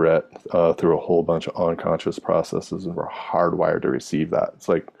and threat through a whole bunch of unconscious processes, and we're hardwired to receive that. It's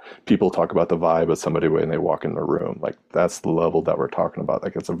like people talk about the vibe of somebody when they walk in the room. Like that's the level that we're talking about.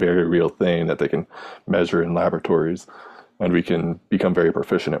 Like it's a very real thing that they can measure in laboratories, and we can become very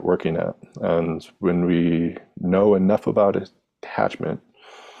proficient at working at. And when we know enough about attachment,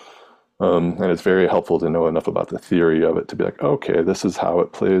 and it's very helpful to know enough about the theory of it to be like, okay, this is how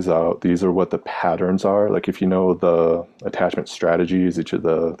it plays out. These are what the patterns are. Like if you know the attachment strategies, each of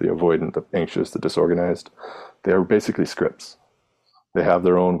the avoidant, the anxious, the disorganized, they're basically scripts. They have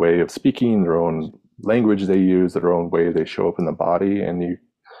their own way of speaking, their own language they use, their own way they show up in the body. And you,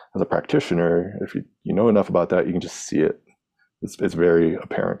 as a practitioner, if you know enough about that, you can just see it. It's very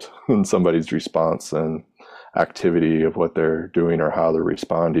apparent in somebody's response and activity of what they're doing or how they're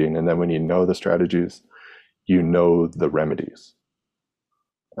responding. And then when you know the strategies, you know the remedies,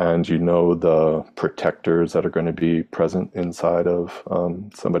 and you know the protectors that are going to be present inside of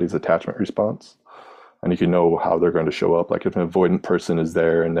somebody's attachment response. And you can know how they're going to show up. Like if an avoidant person is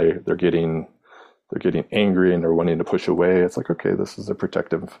there and they're getting angry and they're wanting to push away, it's like, okay, this is their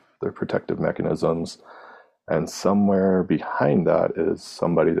protective mechanisms. And somewhere behind that is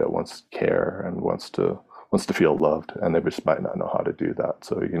somebody that wants care and wants to feel loved, and they just might not know how to do that.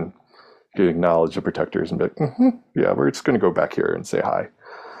 So you can acknowledge the protectors and be like, yeah, we're just going to go back here and say hi.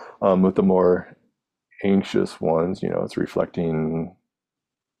 With the more anxious ones, it's reflecting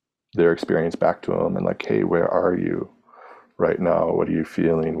their experience back to them and like, hey, where are you right now? What are you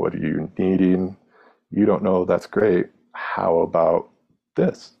feeling? What are you needing? You don't know. That's great. How about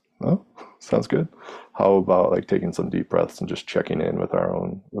this? Oh, sounds good. How about like taking some deep breaths and just checking in with our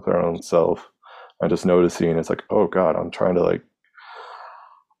own self, and just noticing it's like, oh God,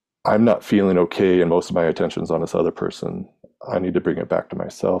 I'm not feeling okay, and most of my attention's on this other person. I need to bring it back to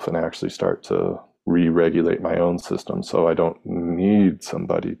myself and actually start to re-regulate my own system, so I don't need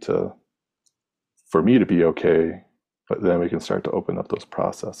somebody for me to be okay. But then we can start to open up those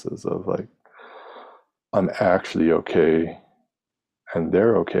processes of like, I'm actually okay and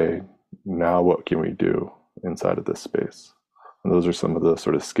they're okay. Now what can we do inside of this space? And those are some of the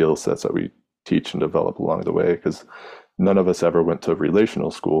sort of skill sets that we teach and develop along the way, because none of us ever went to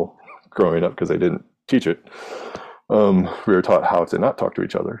relational school growing up because they didn't teach it. We were taught how to not talk to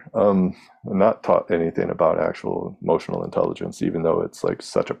each other, not taught anything about actual emotional intelligence, even though it's like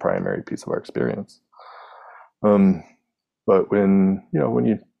such a primary piece of our experience. But when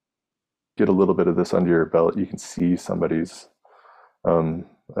you get a little bit of this under your belt, you can see somebody's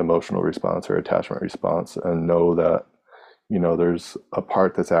emotional response or attachment response and know that there's a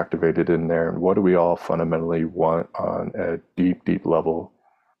part that's activated in there. And what do we all fundamentally want on a deep, deep level?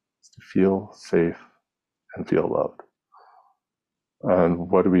 Is to feel safe and feel loved. And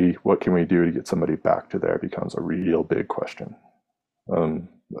what can we do to get somebody back to there becomes a real big question. And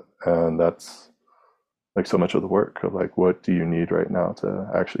that's like so much of the work of like, what do you need right now to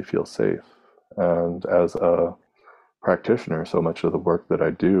actually feel safe? And as a practitioner, so much of the work that I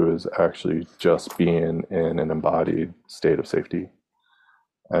do is actually just being in an embodied state of safety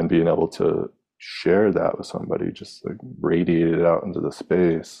and being able to share that with somebody, just like radiate it out into the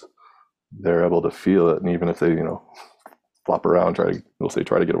space. They're able to feel it, and even if they flop around, try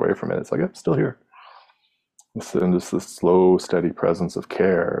to get away from it, it's like, I'm still here. And just the slow, steady presence of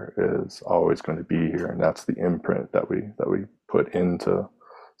care is always going to be here, and that's the imprint that we put into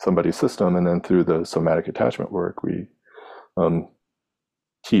somebody's system. And then through the somatic attachment work, we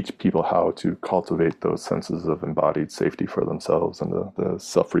teach people how to cultivate those senses of embodied safety for themselves, and the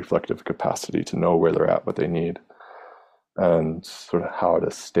self-reflective capacity to know where they're at, what they need, and sort of how to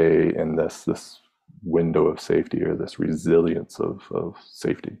stay in this window of safety, or this resilience of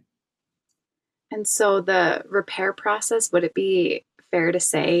safety. And so the repair process, would it be fair to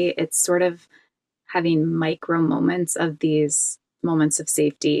say it's sort of having micro moments of these moments of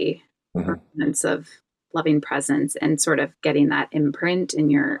safety or Hmm. moments of loving presence and sort of getting that imprint in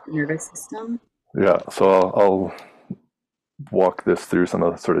your nervous system? Yeah, so I'll walk this through some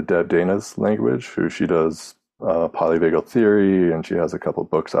of sort of Deb Dana's language, who she does polyvagal theory, and she has a couple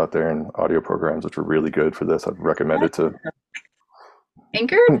books out there and audio programs which are really good for this. I'd recommend it to.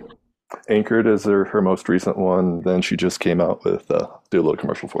 Anchored? Anchored is her most recent one. Then she just came out with do a little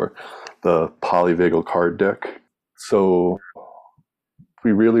commercial for the polyvagal card deck. So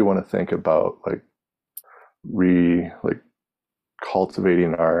we really want to think about like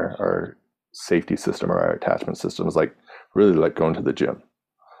cultivating our safety system or our attachment systems, like really like going to the gym.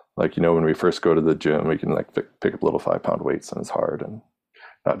 Like, when we first go to the gym, we can like pick up little 5 pound weights, and it's hard and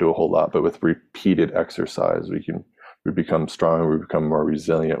not do a whole lot. But with repeated exercise, we become stronger, we become more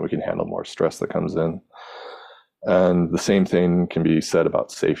resilient, we can handle more stress that comes in. And the same thing can be said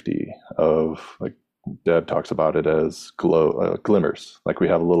about safety. Of like Deb talks about it as glimmers. Like we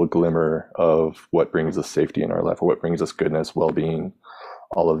have a little glimmer of what brings us safety in our life, or what brings us goodness, well-being,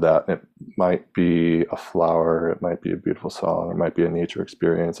 all of that. And it might be a flower, it might be a beautiful song, it might be a nature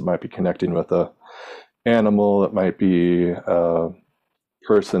experience, it might be connecting with a animal, it might be a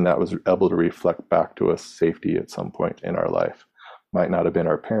person that was able to reflect back to us safety at some point in our life. Might not have been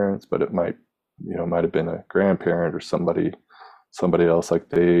our parents, but it might have been a grandparent or somebody else. Like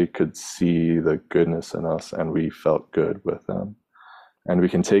they could see the goodness in us, and we felt good with them. And we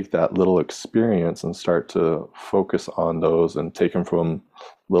can take that little experience and start to focus on those and take them from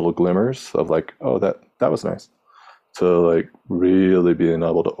little glimmers of like, oh, that was nice, to like really being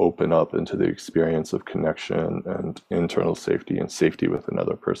able to open up into the experience of connection and internal safety and safety with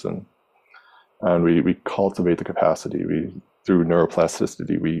another person. And we cultivate the capacity. Through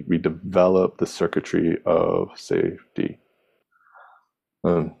neuroplasticity, we develop the circuitry of safety.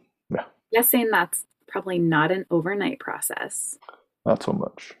 Yeah, Guessing that's probably not an overnight process. not so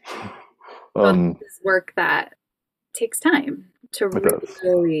much. But this is work that takes time to It does.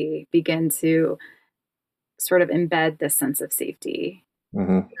 really begin to sort of embed this sense of safety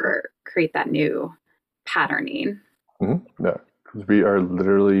or create that new patterning. Yeah, because we are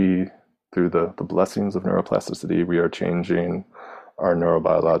literally, through the blessings of neuroplasticity, we are changing our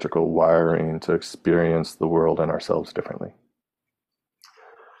neurobiological wiring to experience the world and ourselves differently.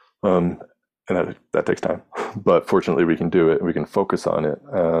 And that takes time, but fortunately we can do it. We can focus on it.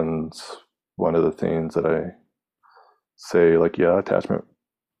 And one of the things that I say, like, yeah, attachment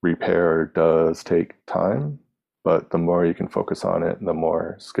repair does take time, but the more you can focus on it, and the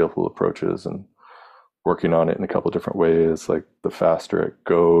more skillful approaches and working on it in a couple of different ways, like the faster it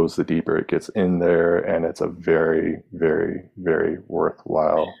goes, the deeper it gets in there, and it's a very, very, very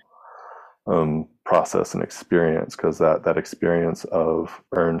worthwhile process and experience, because that experience of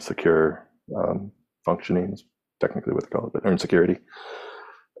earned secure functioning is technically what they call it, but earned security.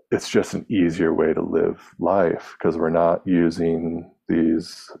 It's just an easier way to live life, because we're not using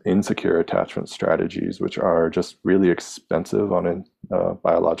these insecure attachment strategies, which are just really expensive on a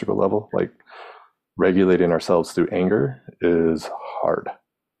biological level. Like regulating ourselves through anger is hard.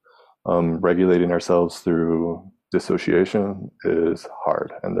 Regulating ourselves through dissociation is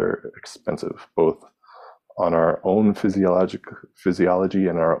hard, and they're expensive, both on our own physiology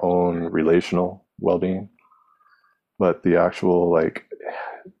and our own relational well-being. But the actual like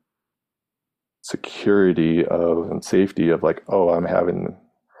security of and safety of like, oh, I'm having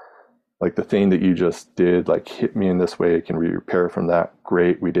like the thing that you just did like hit me in this way, can we repair from that?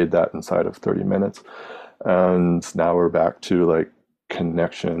 Great, we did that inside of 30 minutes, and now we're back to like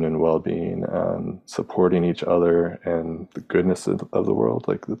connection and well-being and supporting each other and the goodness of the world.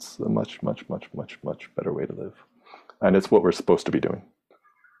 Like it's a much, much, much, much, much better way to live, and it's what we're supposed to be doing.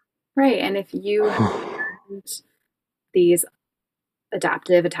 Right. And if you have these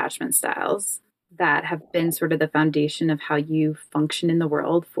adaptive attachment styles that have been sort of the foundation of how you function in the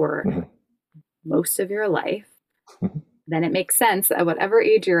world for most of your life, then it makes sense at whatever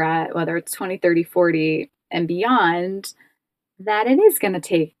age you're at, whether it's 20, 30, 40 and beyond, that it is going to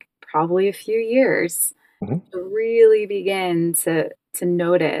take probably a few years to really begin to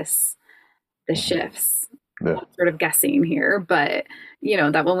notice the shifts. Yeah. I'm sort of guessing here, but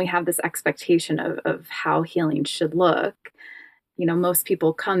that when we have this expectation of how healing should look, most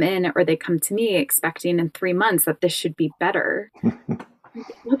people come in, or they come to me expecting in 3 months that this should be better.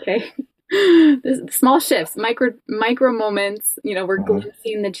 Okay. Small shifts, micro moments, we're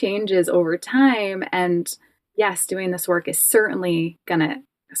glimpsing the changes over time. And yes, doing this work is certainly going to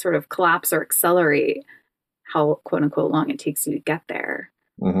sort of collapse or accelerate how quote unquote long it takes you to get there.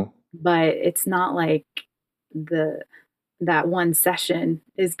 but it's not like the that one session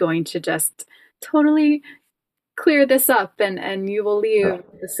is going to just totally clear this up and you will Yeah. leave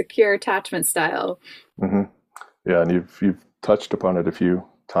the secure attachment style. hmm Yeah, and you've touched upon it a few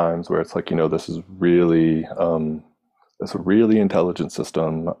times where it's like, this is really this really intelligent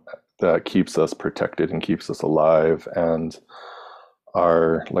system that keeps us protected and keeps us alive, and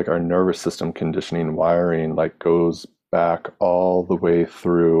our nervous system conditioning wiring like goes back all the way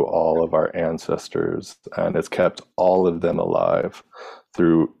through all of our ancestors, and it's kept all of them alive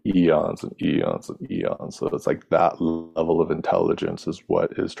through eons and eons and eons. So it's like that level of intelligence is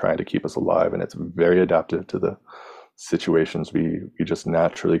what is trying to keep us alive, and it's very adaptive to the situations we just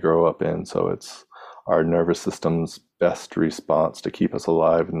naturally grow up in. So it's our nervous system's best response to keep us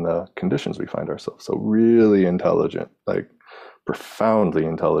alive in the conditions we find ourselves. So really intelligent, like profoundly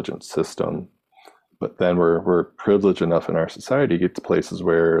intelligent system. But then we're privileged enough in our society to get to places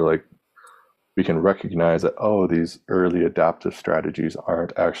where like we can recognize that, oh, these early adaptive strategies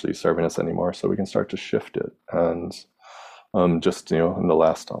aren't actually serving us anymore, so we can start to shift it. And just in the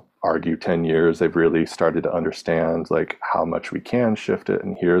last, I'll argue, 10 years, they've really started to understand like how much we can shift it,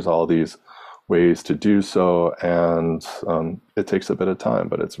 and here's all these ways to do so. And it takes a bit of time,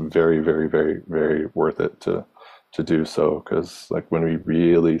 but it's very, very, very, very worth it to do so, because like when we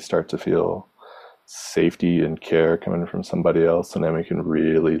really start to feel safety and care coming from somebody else, and then we can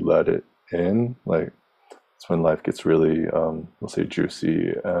really let it in, like it's when life gets really we'll say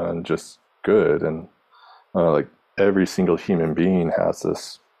juicy and just good. And like every single human being has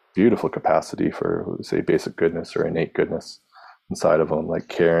this beautiful capacity for, say, basic goodness or innate goodness inside of them. Like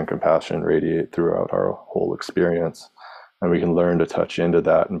care and compassion radiate throughout our whole experience, and we can learn to touch into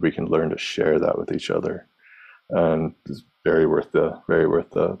that, and we can learn to share that with each other. And it's very worth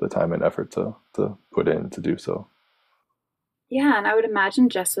the time and effort to put in to do so. Yeah, and I would imagine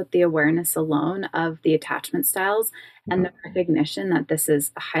just with the awareness alone of the attachment styles and the recognition that this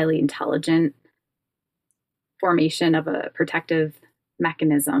is a highly intelligent formation of a protective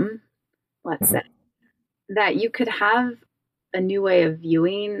mechanism, let's say, that you could have a new way of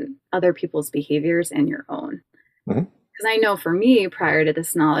viewing other people's behaviors and your own. Mm-hmm. Because I know for me, prior to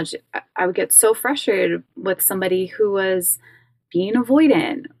this knowledge, I would get so frustrated with somebody who was being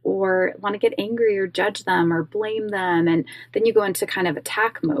avoidant or want to get angry or judge them or blame them. And then you go into kind of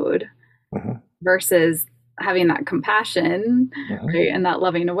attack mode versus having that compassion, right? And that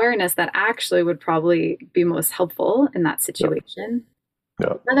loving awareness that actually would probably be most helpful in that situation.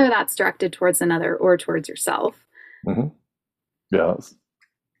 Yeah. Whether that's directed towards another or towards yourself. Yeah.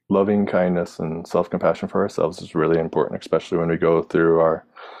 Loving kindness and self-compassion for ourselves is really important, especially when we go through our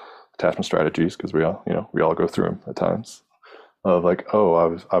attachment strategies, because we all go through them at times. Of like,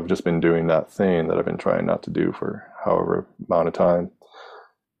 oh, I've just been doing that thing that I've been trying not to do for however amount of time.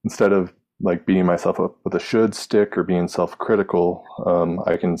 Instead of like beating myself up with a should stick or being self-critical,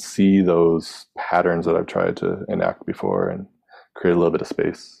 I can see those patterns that I've tried to enact before and create a little bit of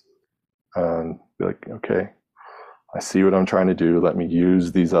space and be like, okay, I see what I'm trying to do. Let me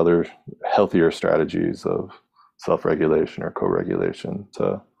use these other healthier strategies of self-regulation or co-regulation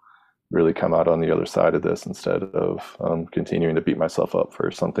to really come out on the other side of this, instead of continuing to beat myself up for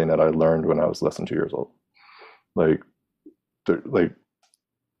something that I learned when I was less than 2 years old. Like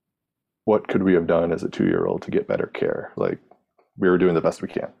what could we have done as a 2-year-old to get better care? Like we were doing the best we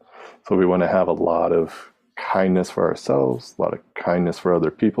can. So we want to have a lot of kindness for ourselves, a lot of kindness for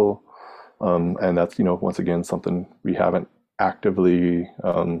other people. And that's, once again, something we haven't actively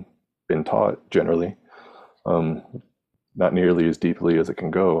been taught generally. Not nearly as deeply as it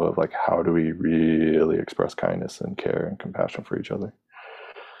can go, of like, how do we really express kindness and care and compassion for each other?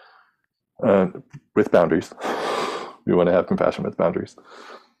 With boundaries. We want to have compassion with boundaries.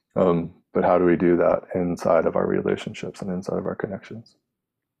 But how do we do that inside of our relationships and inside of our connections?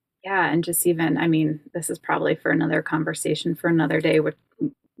 Yeah, and just even, I mean, this is probably for another conversation for another day,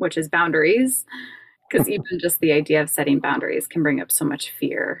 which is boundaries. Because even just the idea of setting boundaries can bring up so much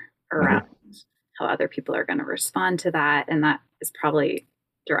fear around how other people are going to respond to that. And that is probably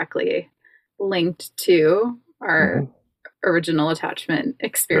directly linked to our original attachment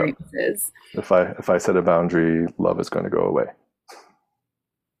experiences. Yeah. If I set a boundary, love is going to go away.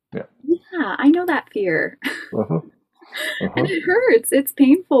 Yeah, I know that fear. And it hurts. It's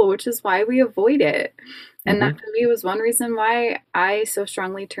painful, which is why we avoid it. And that for me was one reason why I so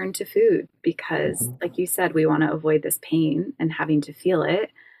strongly turned to food, because like you said, we want to avoid this pain and having to feel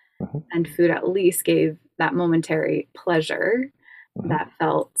it. And food at least gave that momentary pleasure that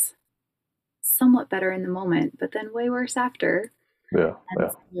felt somewhat better in the moment, but then way worse after.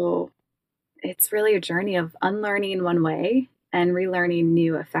 So it's really a journey of unlearning one way and relearning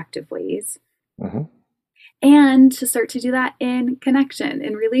new effective ways. Mm-hmm. And to start to do that in connection,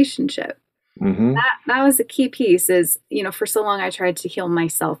 in relationship. Mm-hmm. That was a key piece is, for so long I tried to heal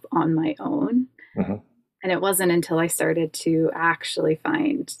myself on my own. Mm-hmm. And it wasn't until I started to actually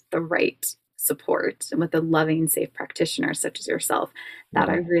find the right support and with a loving, safe practitioner such as yourself that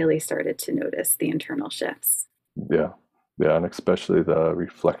I really started to notice the internal shifts. Yeah. Yeah. And especially the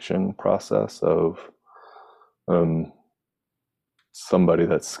reflection process of somebody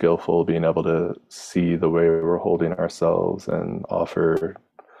that's skillful being able to see the way we're holding ourselves and offer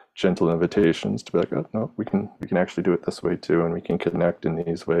gentle invitations to be like, oh no, we can actually do it this way too, and we can connect in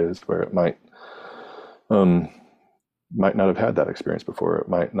these ways where it might not have had that experience before. It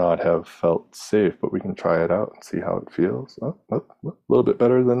might not have felt safe, but we can try it out and see how it feels. A little bit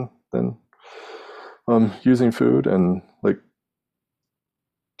better than using food. And like,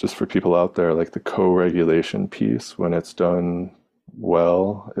 just for people out there, like the co-regulation piece, when it's done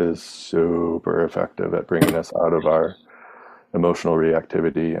well, is super effective at bringing us out of our emotional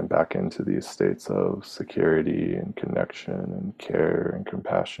reactivity and back into these states of security and connection and care and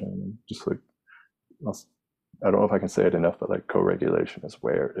compassion. Just like, I don't know if I can say it enough, but like co-regulation is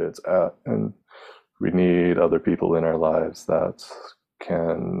where it's at. And we need other people in our lives that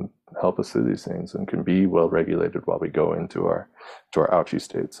can help us through these things and can be well regulated while we go into our ouchy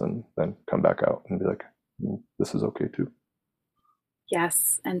states and then come back out and be like, this is okay too.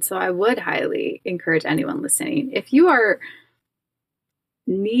 Yes. And so I would highly encourage anyone listening, if you are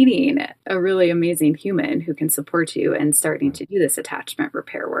needing a really amazing human who can support you and starting to do this attachment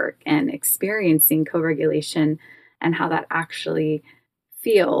repair work and experiencing co-regulation and how that actually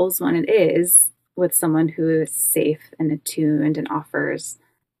feels when it is with someone who is safe and attuned and offers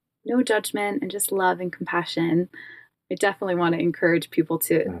no judgment and just love and compassion, I definitely want to encourage people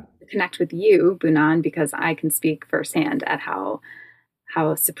to connect with you, Bunan, because I can speak firsthand at how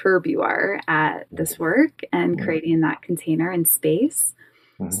superb you are at this work and creating that container and space.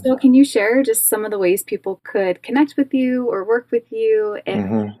 So can you share just some of the ways people could connect with you or work with you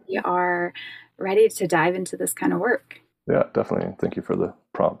if you are ready to dive into this kind of work? Yeah, definitely. Thank you for the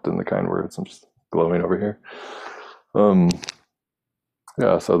prompt and the kind words. I'm just glowing over here.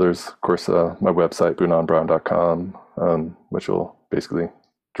 Yeah, so there's, of course, my website, bunanbrown.com, which will basically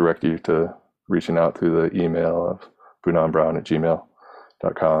direct you to reaching out through the email of bunanbrown@gmail.com.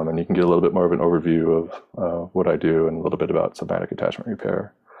 And you can get a little bit more of an overview of what I do and a little bit about somatic attachment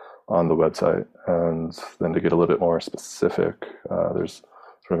repair on the website. And then to get a little bit more specific, there's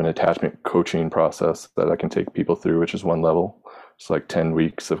sort of an attachment coaching process that I can take people through, which is one level. It's like 10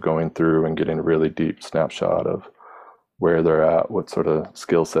 weeks of going through and getting a really deep snapshot of where they're at, what sort of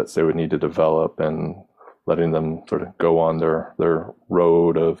skill sets they would need to develop, and letting them sort of go on their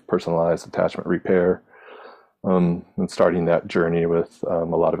road of personalized attachment repair. And starting that journey with a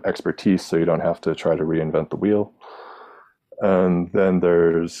lot of expertise so you don't have to try to reinvent the wheel. And then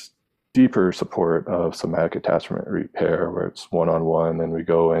there's deeper support of somatic attachment repair where it's one-on-one and we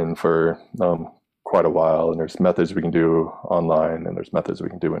go in for quite a while, and there's methods we can do online and there's methods we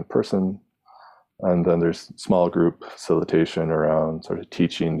can do in person. And then there's small group facilitation around sort of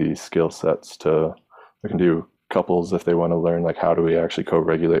teaching these skill sets to, we can do couples if they want to learn, like how do we actually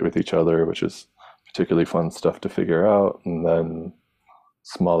co-regulate with each other, which is particularly fun stuff to figure out. And then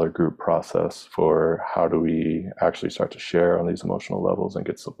smaller group process for how do we actually start to share on these emotional levels and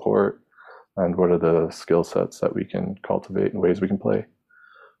get support, and what are the skill sets that we can cultivate and ways we can play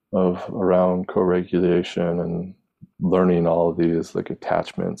of around co-regulation and learning all of these like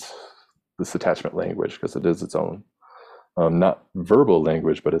attachments, this attachment language, because it is its own not verbal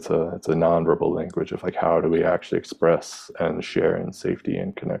language, but it's a non-verbal language of like how do we actually express and share in safety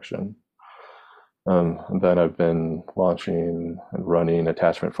and connection. And then I've been launching and running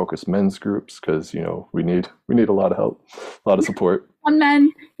attachment focused men's groups because we need a lot of help, a lot of support. On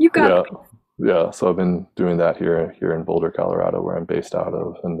men, you got it. Yeah. So I've been doing that here in Boulder, Colorado, where I'm based out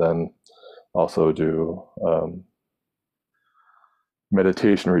of, and then also do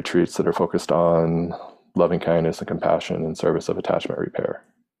meditation retreats that are focused on loving kindness and compassion in service of attachment repair,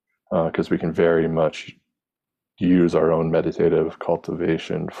 because we can very much use our own meditative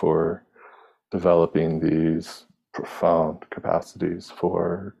cultivation for developing these profound capacities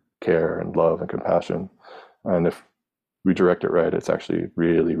for care and love and compassion. And if we direct it right, it's actually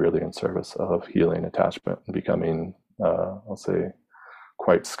really, really in service of healing attachment and becoming, I'll say,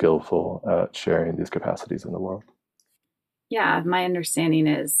 quite skillful at sharing these capacities in the world. Yeah, my understanding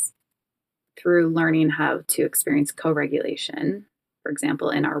is through learning how to experience co-regulation, for example,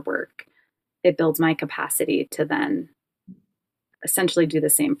 in our work, it builds my capacity to then essentially do the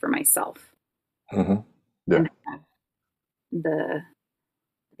same for myself. Mm-hmm. Yeah. And the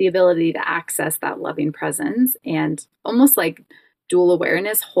ability to access that loving presence and almost like dual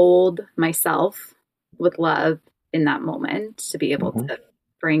awareness, hold myself with love in that moment to be able to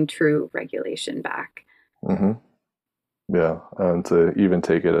bring true regulation back. Yeah, and to even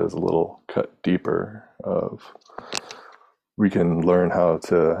take it as a little cut deeper of, we can learn how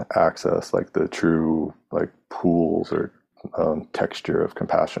to access like the true like pools or texture of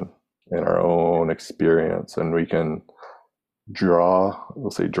compassion in our own experience, and we can draw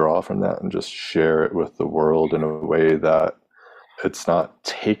from that and just share it with the world in a way that it's not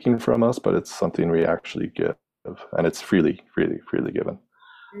taken from us, but it's something we actually give, and it's freely given.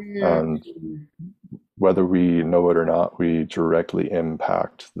 And whether we know it or not, we directly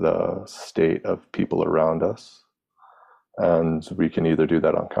impact the state of people around us. And we can either do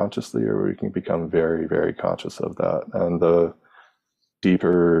that unconsciously, or we can become very, very conscious of that. And the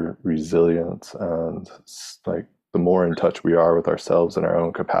deeper resilience and like the more in touch we are with ourselves and our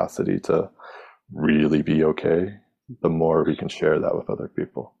own capacity to really be okay, the more we can share that with other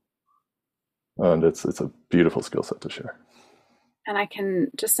people. And it's a beautiful skill set to share. And I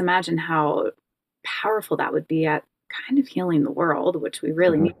can just imagine how powerful that would be at kind of healing the world, which we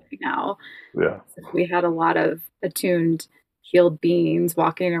really need right now. Yeah. If we had a lot of attuned, healed beings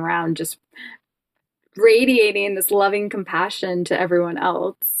walking around just radiating this loving compassion to everyone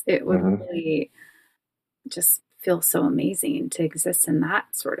else, it would really just feel so amazing to exist in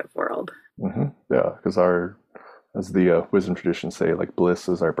that sort of world. Yeah, because as the wisdom traditions say, like bliss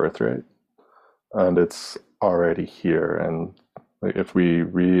is our birthright, and it's already here. And like, if we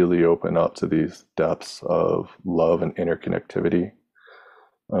really open up to these depths of love and interconnectivity,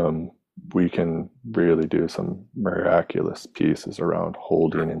 we can really do some miraculous pieces around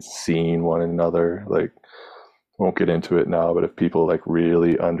holding and seeing one another. Like, won't get into it now, but if people like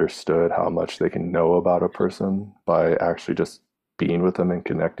really understood how much they can know about a person by actually just being with them and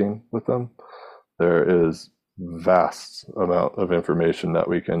connecting with them, there is vast amount of information that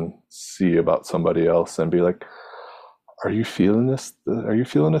we can see about somebody else and be like, are you feeling this? Are you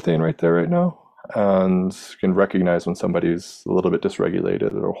feeling a thing right there right now? And you can recognize when somebody's a little bit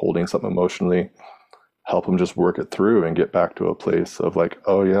dysregulated or holding something emotionally, help them just work it through and get back to a place of like,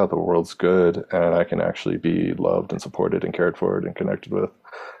 oh yeah, the world's good and I can actually be loved and supported and cared for and connected with.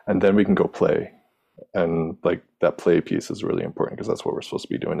 And then we can go play. And like that play piece is really important, because that's what we're supposed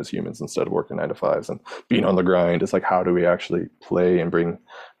to be doing as humans instead of working 9 to 5s and being on the grind. It's like, how do we actually play and bring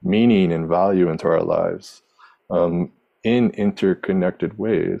meaning and value into our lives in interconnected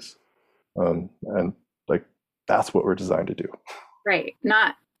ways? And like, that's what we're designed to do. Right.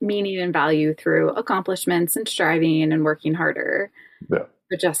 Not meaning and value through accomplishments and striving and working harder, but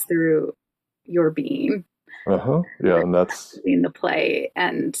just through your being. Yeah, and that's in the play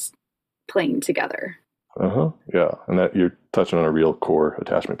and playing together. Yeah, and that you're touching on a real core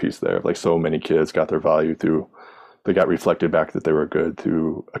attachment piece there. Like, so many kids got their value through, they got reflected back that they were good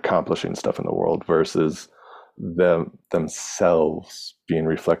through accomplishing stuff in the world, versus themselves being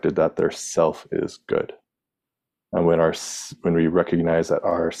reflected that their self is good. And when we recognize that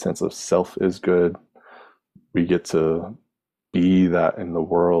our sense of self is good, we get to be that in the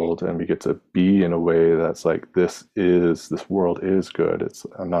world, and we get to be in a way that's like, this world is good.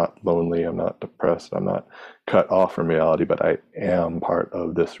 I'm not lonely, I'm not depressed, I'm not cut off from reality, but I am part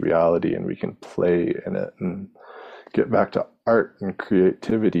of this reality, and we can play in it and get back to art and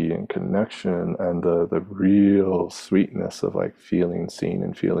creativity and connection and the real sweetness of like feeling seen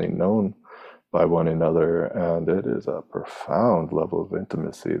and feeling known by one another. And it is a profound level of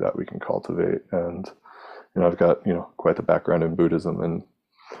intimacy that we can cultivate. And I've got quite the background in Buddhism, and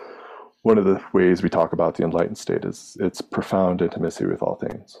one of the ways we talk about the enlightened state is its profound intimacy with all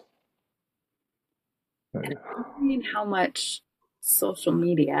things. And I'm wondering how much social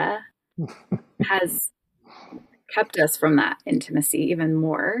media has kept us from that intimacy even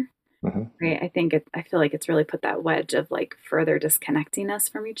more. Right? I feel like it's really put that wedge of like further disconnecting us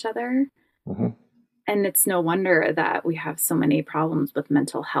from each other. And it's no wonder that we have so many problems with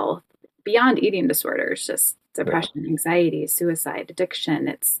mental health beyond eating disorders, just depression, anxiety, suicide, addiction.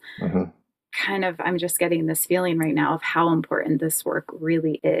 It's kind of, I'm just getting this feeling right now of how important this work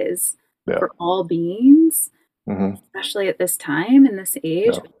really is for all beings, especially at this time in this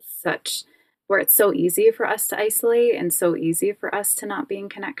age, where it's so easy for us to isolate and so easy for us to not be in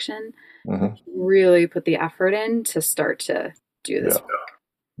connection. Really put the effort in to start to do this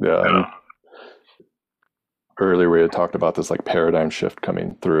work. Earlier we had talked about this like paradigm shift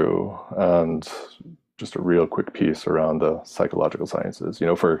coming through, and just a real quick piece around the psychological sciences.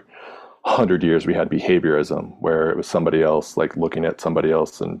 For 100 years we had behaviorism, where it was somebody else like looking at somebody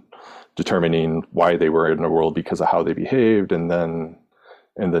else and determining why they were in the world because of how they behaved. And then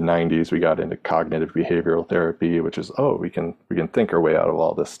in the 90s, we got into cognitive behavioral therapy, which is, we can think our way out of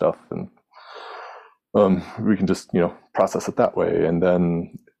all this stuff, and we can just, process it that way. And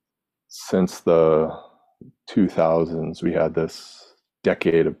then since the 2000s, we had this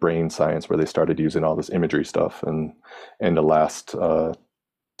decade of brain science where they started using all this imagery stuff. And in the last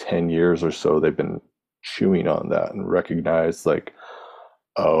 10 years or so, they've been chewing on that and recognized like,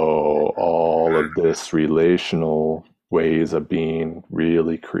 all of this relational ways of being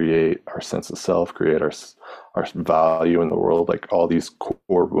really create our sense of self, create our value in the world. Like all these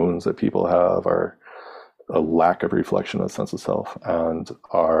core wounds that people have are a lack of reflection of sense of self, and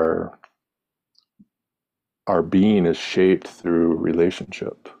our being is shaped through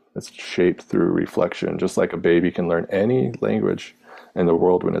relationship. It's shaped through reflection. Just like a baby can learn any language in the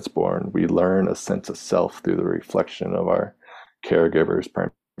world when it's born, we learn a sense of self through the reflection of our caregivers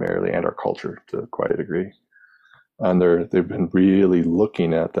primarily, and our culture to quite a degree. And they've been really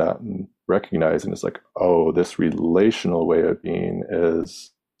looking at that and recognizing it's like, this relational way of being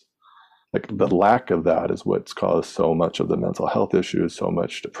is like, the lack of that is what's caused so much of the mental health issues, so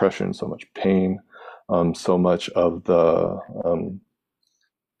much depression, so much pain, so much of the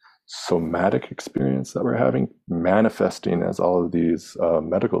somatic experience that we're having manifesting as all of these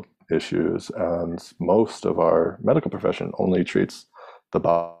medical issues. And most of our medical profession only treats the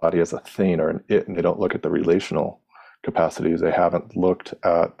body as a thing or an it, and they don't look at the relational capacities. They haven't looked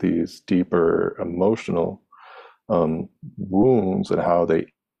at these deeper emotional wounds and how they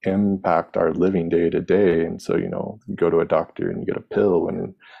impact our living day to day. And so, you go to a doctor and you get a pill, when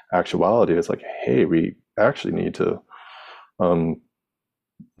in actuality, it's like, hey, we actually need to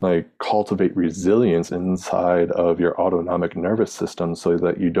cultivate resilience inside of your autonomic nervous system so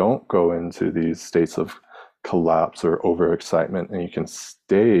that you don't go into these states of collapse or overexcitement, and you can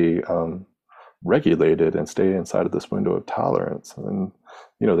stay regulated and stay inside of this window of tolerance. And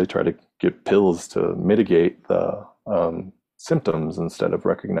they try to give pills to mitigate the symptoms instead of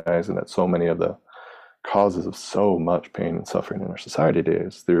recognizing that so many of the causes of so much pain and suffering in our society today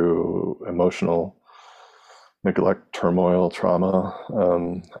is through emotional neglect, turmoil, trauma,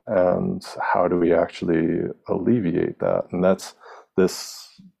 and how do we actually alleviate that? And that's this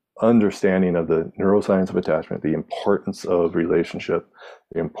understanding of the neuroscience of attachment, the importance of relationship,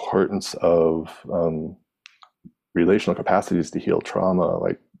 the importance of relational capacities to heal trauma.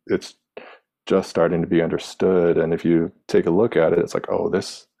 Like, it's just starting to be understood. And if you take a look at it, it's like,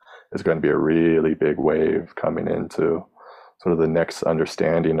 this is going to be a really big wave coming into sort of the next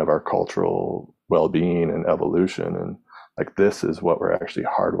understanding of our cultural well-being and evolution. And like, this is what we're actually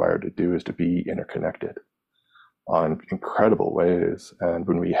hardwired to do, is to be interconnected on incredible ways. And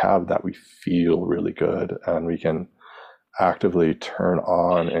when we have that, we feel really good, and we can actively turn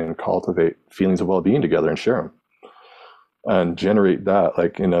on and cultivate feelings of well-being together and share them and generate that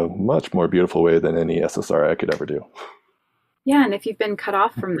like in a much more beautiful way than any SSRI could ever do. Yeah. And if you've been cut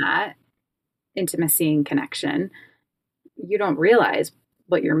off from that intimacy and connection, you don't realize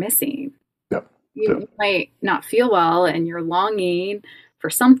what you're missing. Yep. You might not feel well and you're longing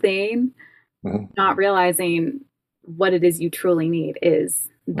for something, not realizing what it is you truly need is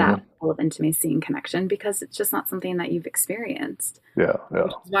that level of intimacy and connection, because it's just not something that you've experienced. Yeah.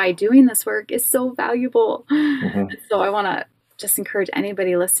 Which is why doing this work is so valuable. So I want to just encourage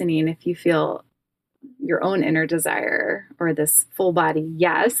anybody listening, if you feel your own inner desire or this full body,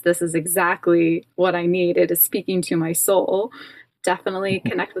 yes, this is exactly what I need, it is speaking to my soul, definitely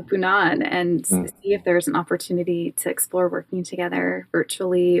connect with Bunan and see if there's an opportunity to explore working together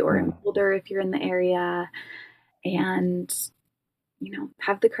virtually or in Boulder if you're in the area, and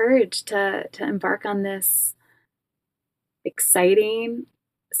have the courage to embark on this exciting,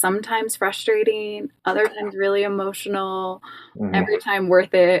 sometimes frustrating, other times really emotional, every time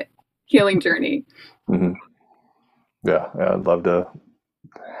worth it healing journey. Yeah, I'd love to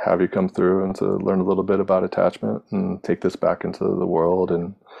have you come through and to learn a little bit about attachment and take this back into the world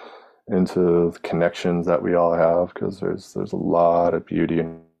and into the connections that we all have, because there's a lot of beauty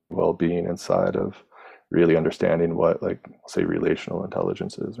and well-being inside of really understanding what, like, say, relational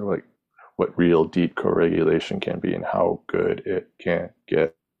intelligence is, or like what real deep co-regulation can be and how good it can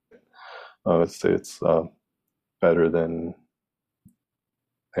get. I'd say it's better than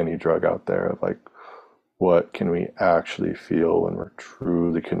any drug out there, of like, what can we actually feel when we're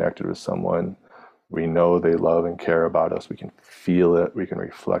truly connected with someone? We know they love and care about us. We can feel it. We can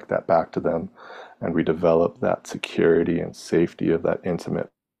reflect that back to them. And we develop that security and safety of that intimate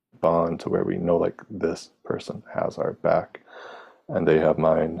bond to where we know, like, this person has our back and they have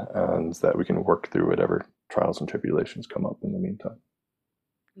mine, and that we can work through whatever trials and tribulations come up in the meantime.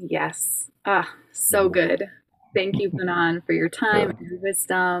 Yes. So good. Thank you, Banan, for your time and your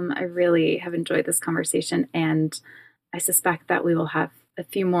wisdom. I really have enjoyed this conversation, and I suspect that we will have a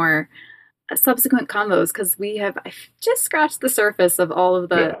few more subsequent combos because I've just scratched the surface of all of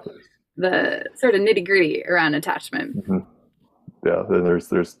the sort of nitty gritty around attachment. Yeah,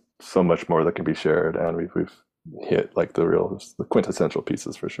 there's so much more that can be shared, and we've hit like the quintessential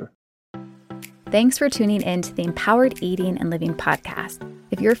pieces for sure. Thanks for tuning in to the Empowered Eating and Living podcast.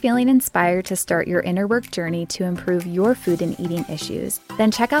 If you're feeling inspired to start your inner work journey to improve your food and eating issues,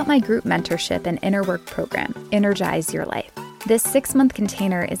 then check out my group mentorship and inner work program, Energize Your Life. This 6-month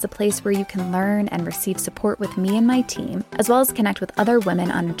container is a place where you can learn and receive support with me and my team, as well as connect with other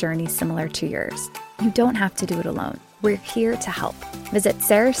women on a journey similar to yours. You don't have to do it alone. We're here to help. Visit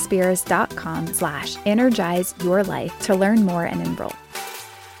sarahspears.com/energizeyourlife to learn more and enroll.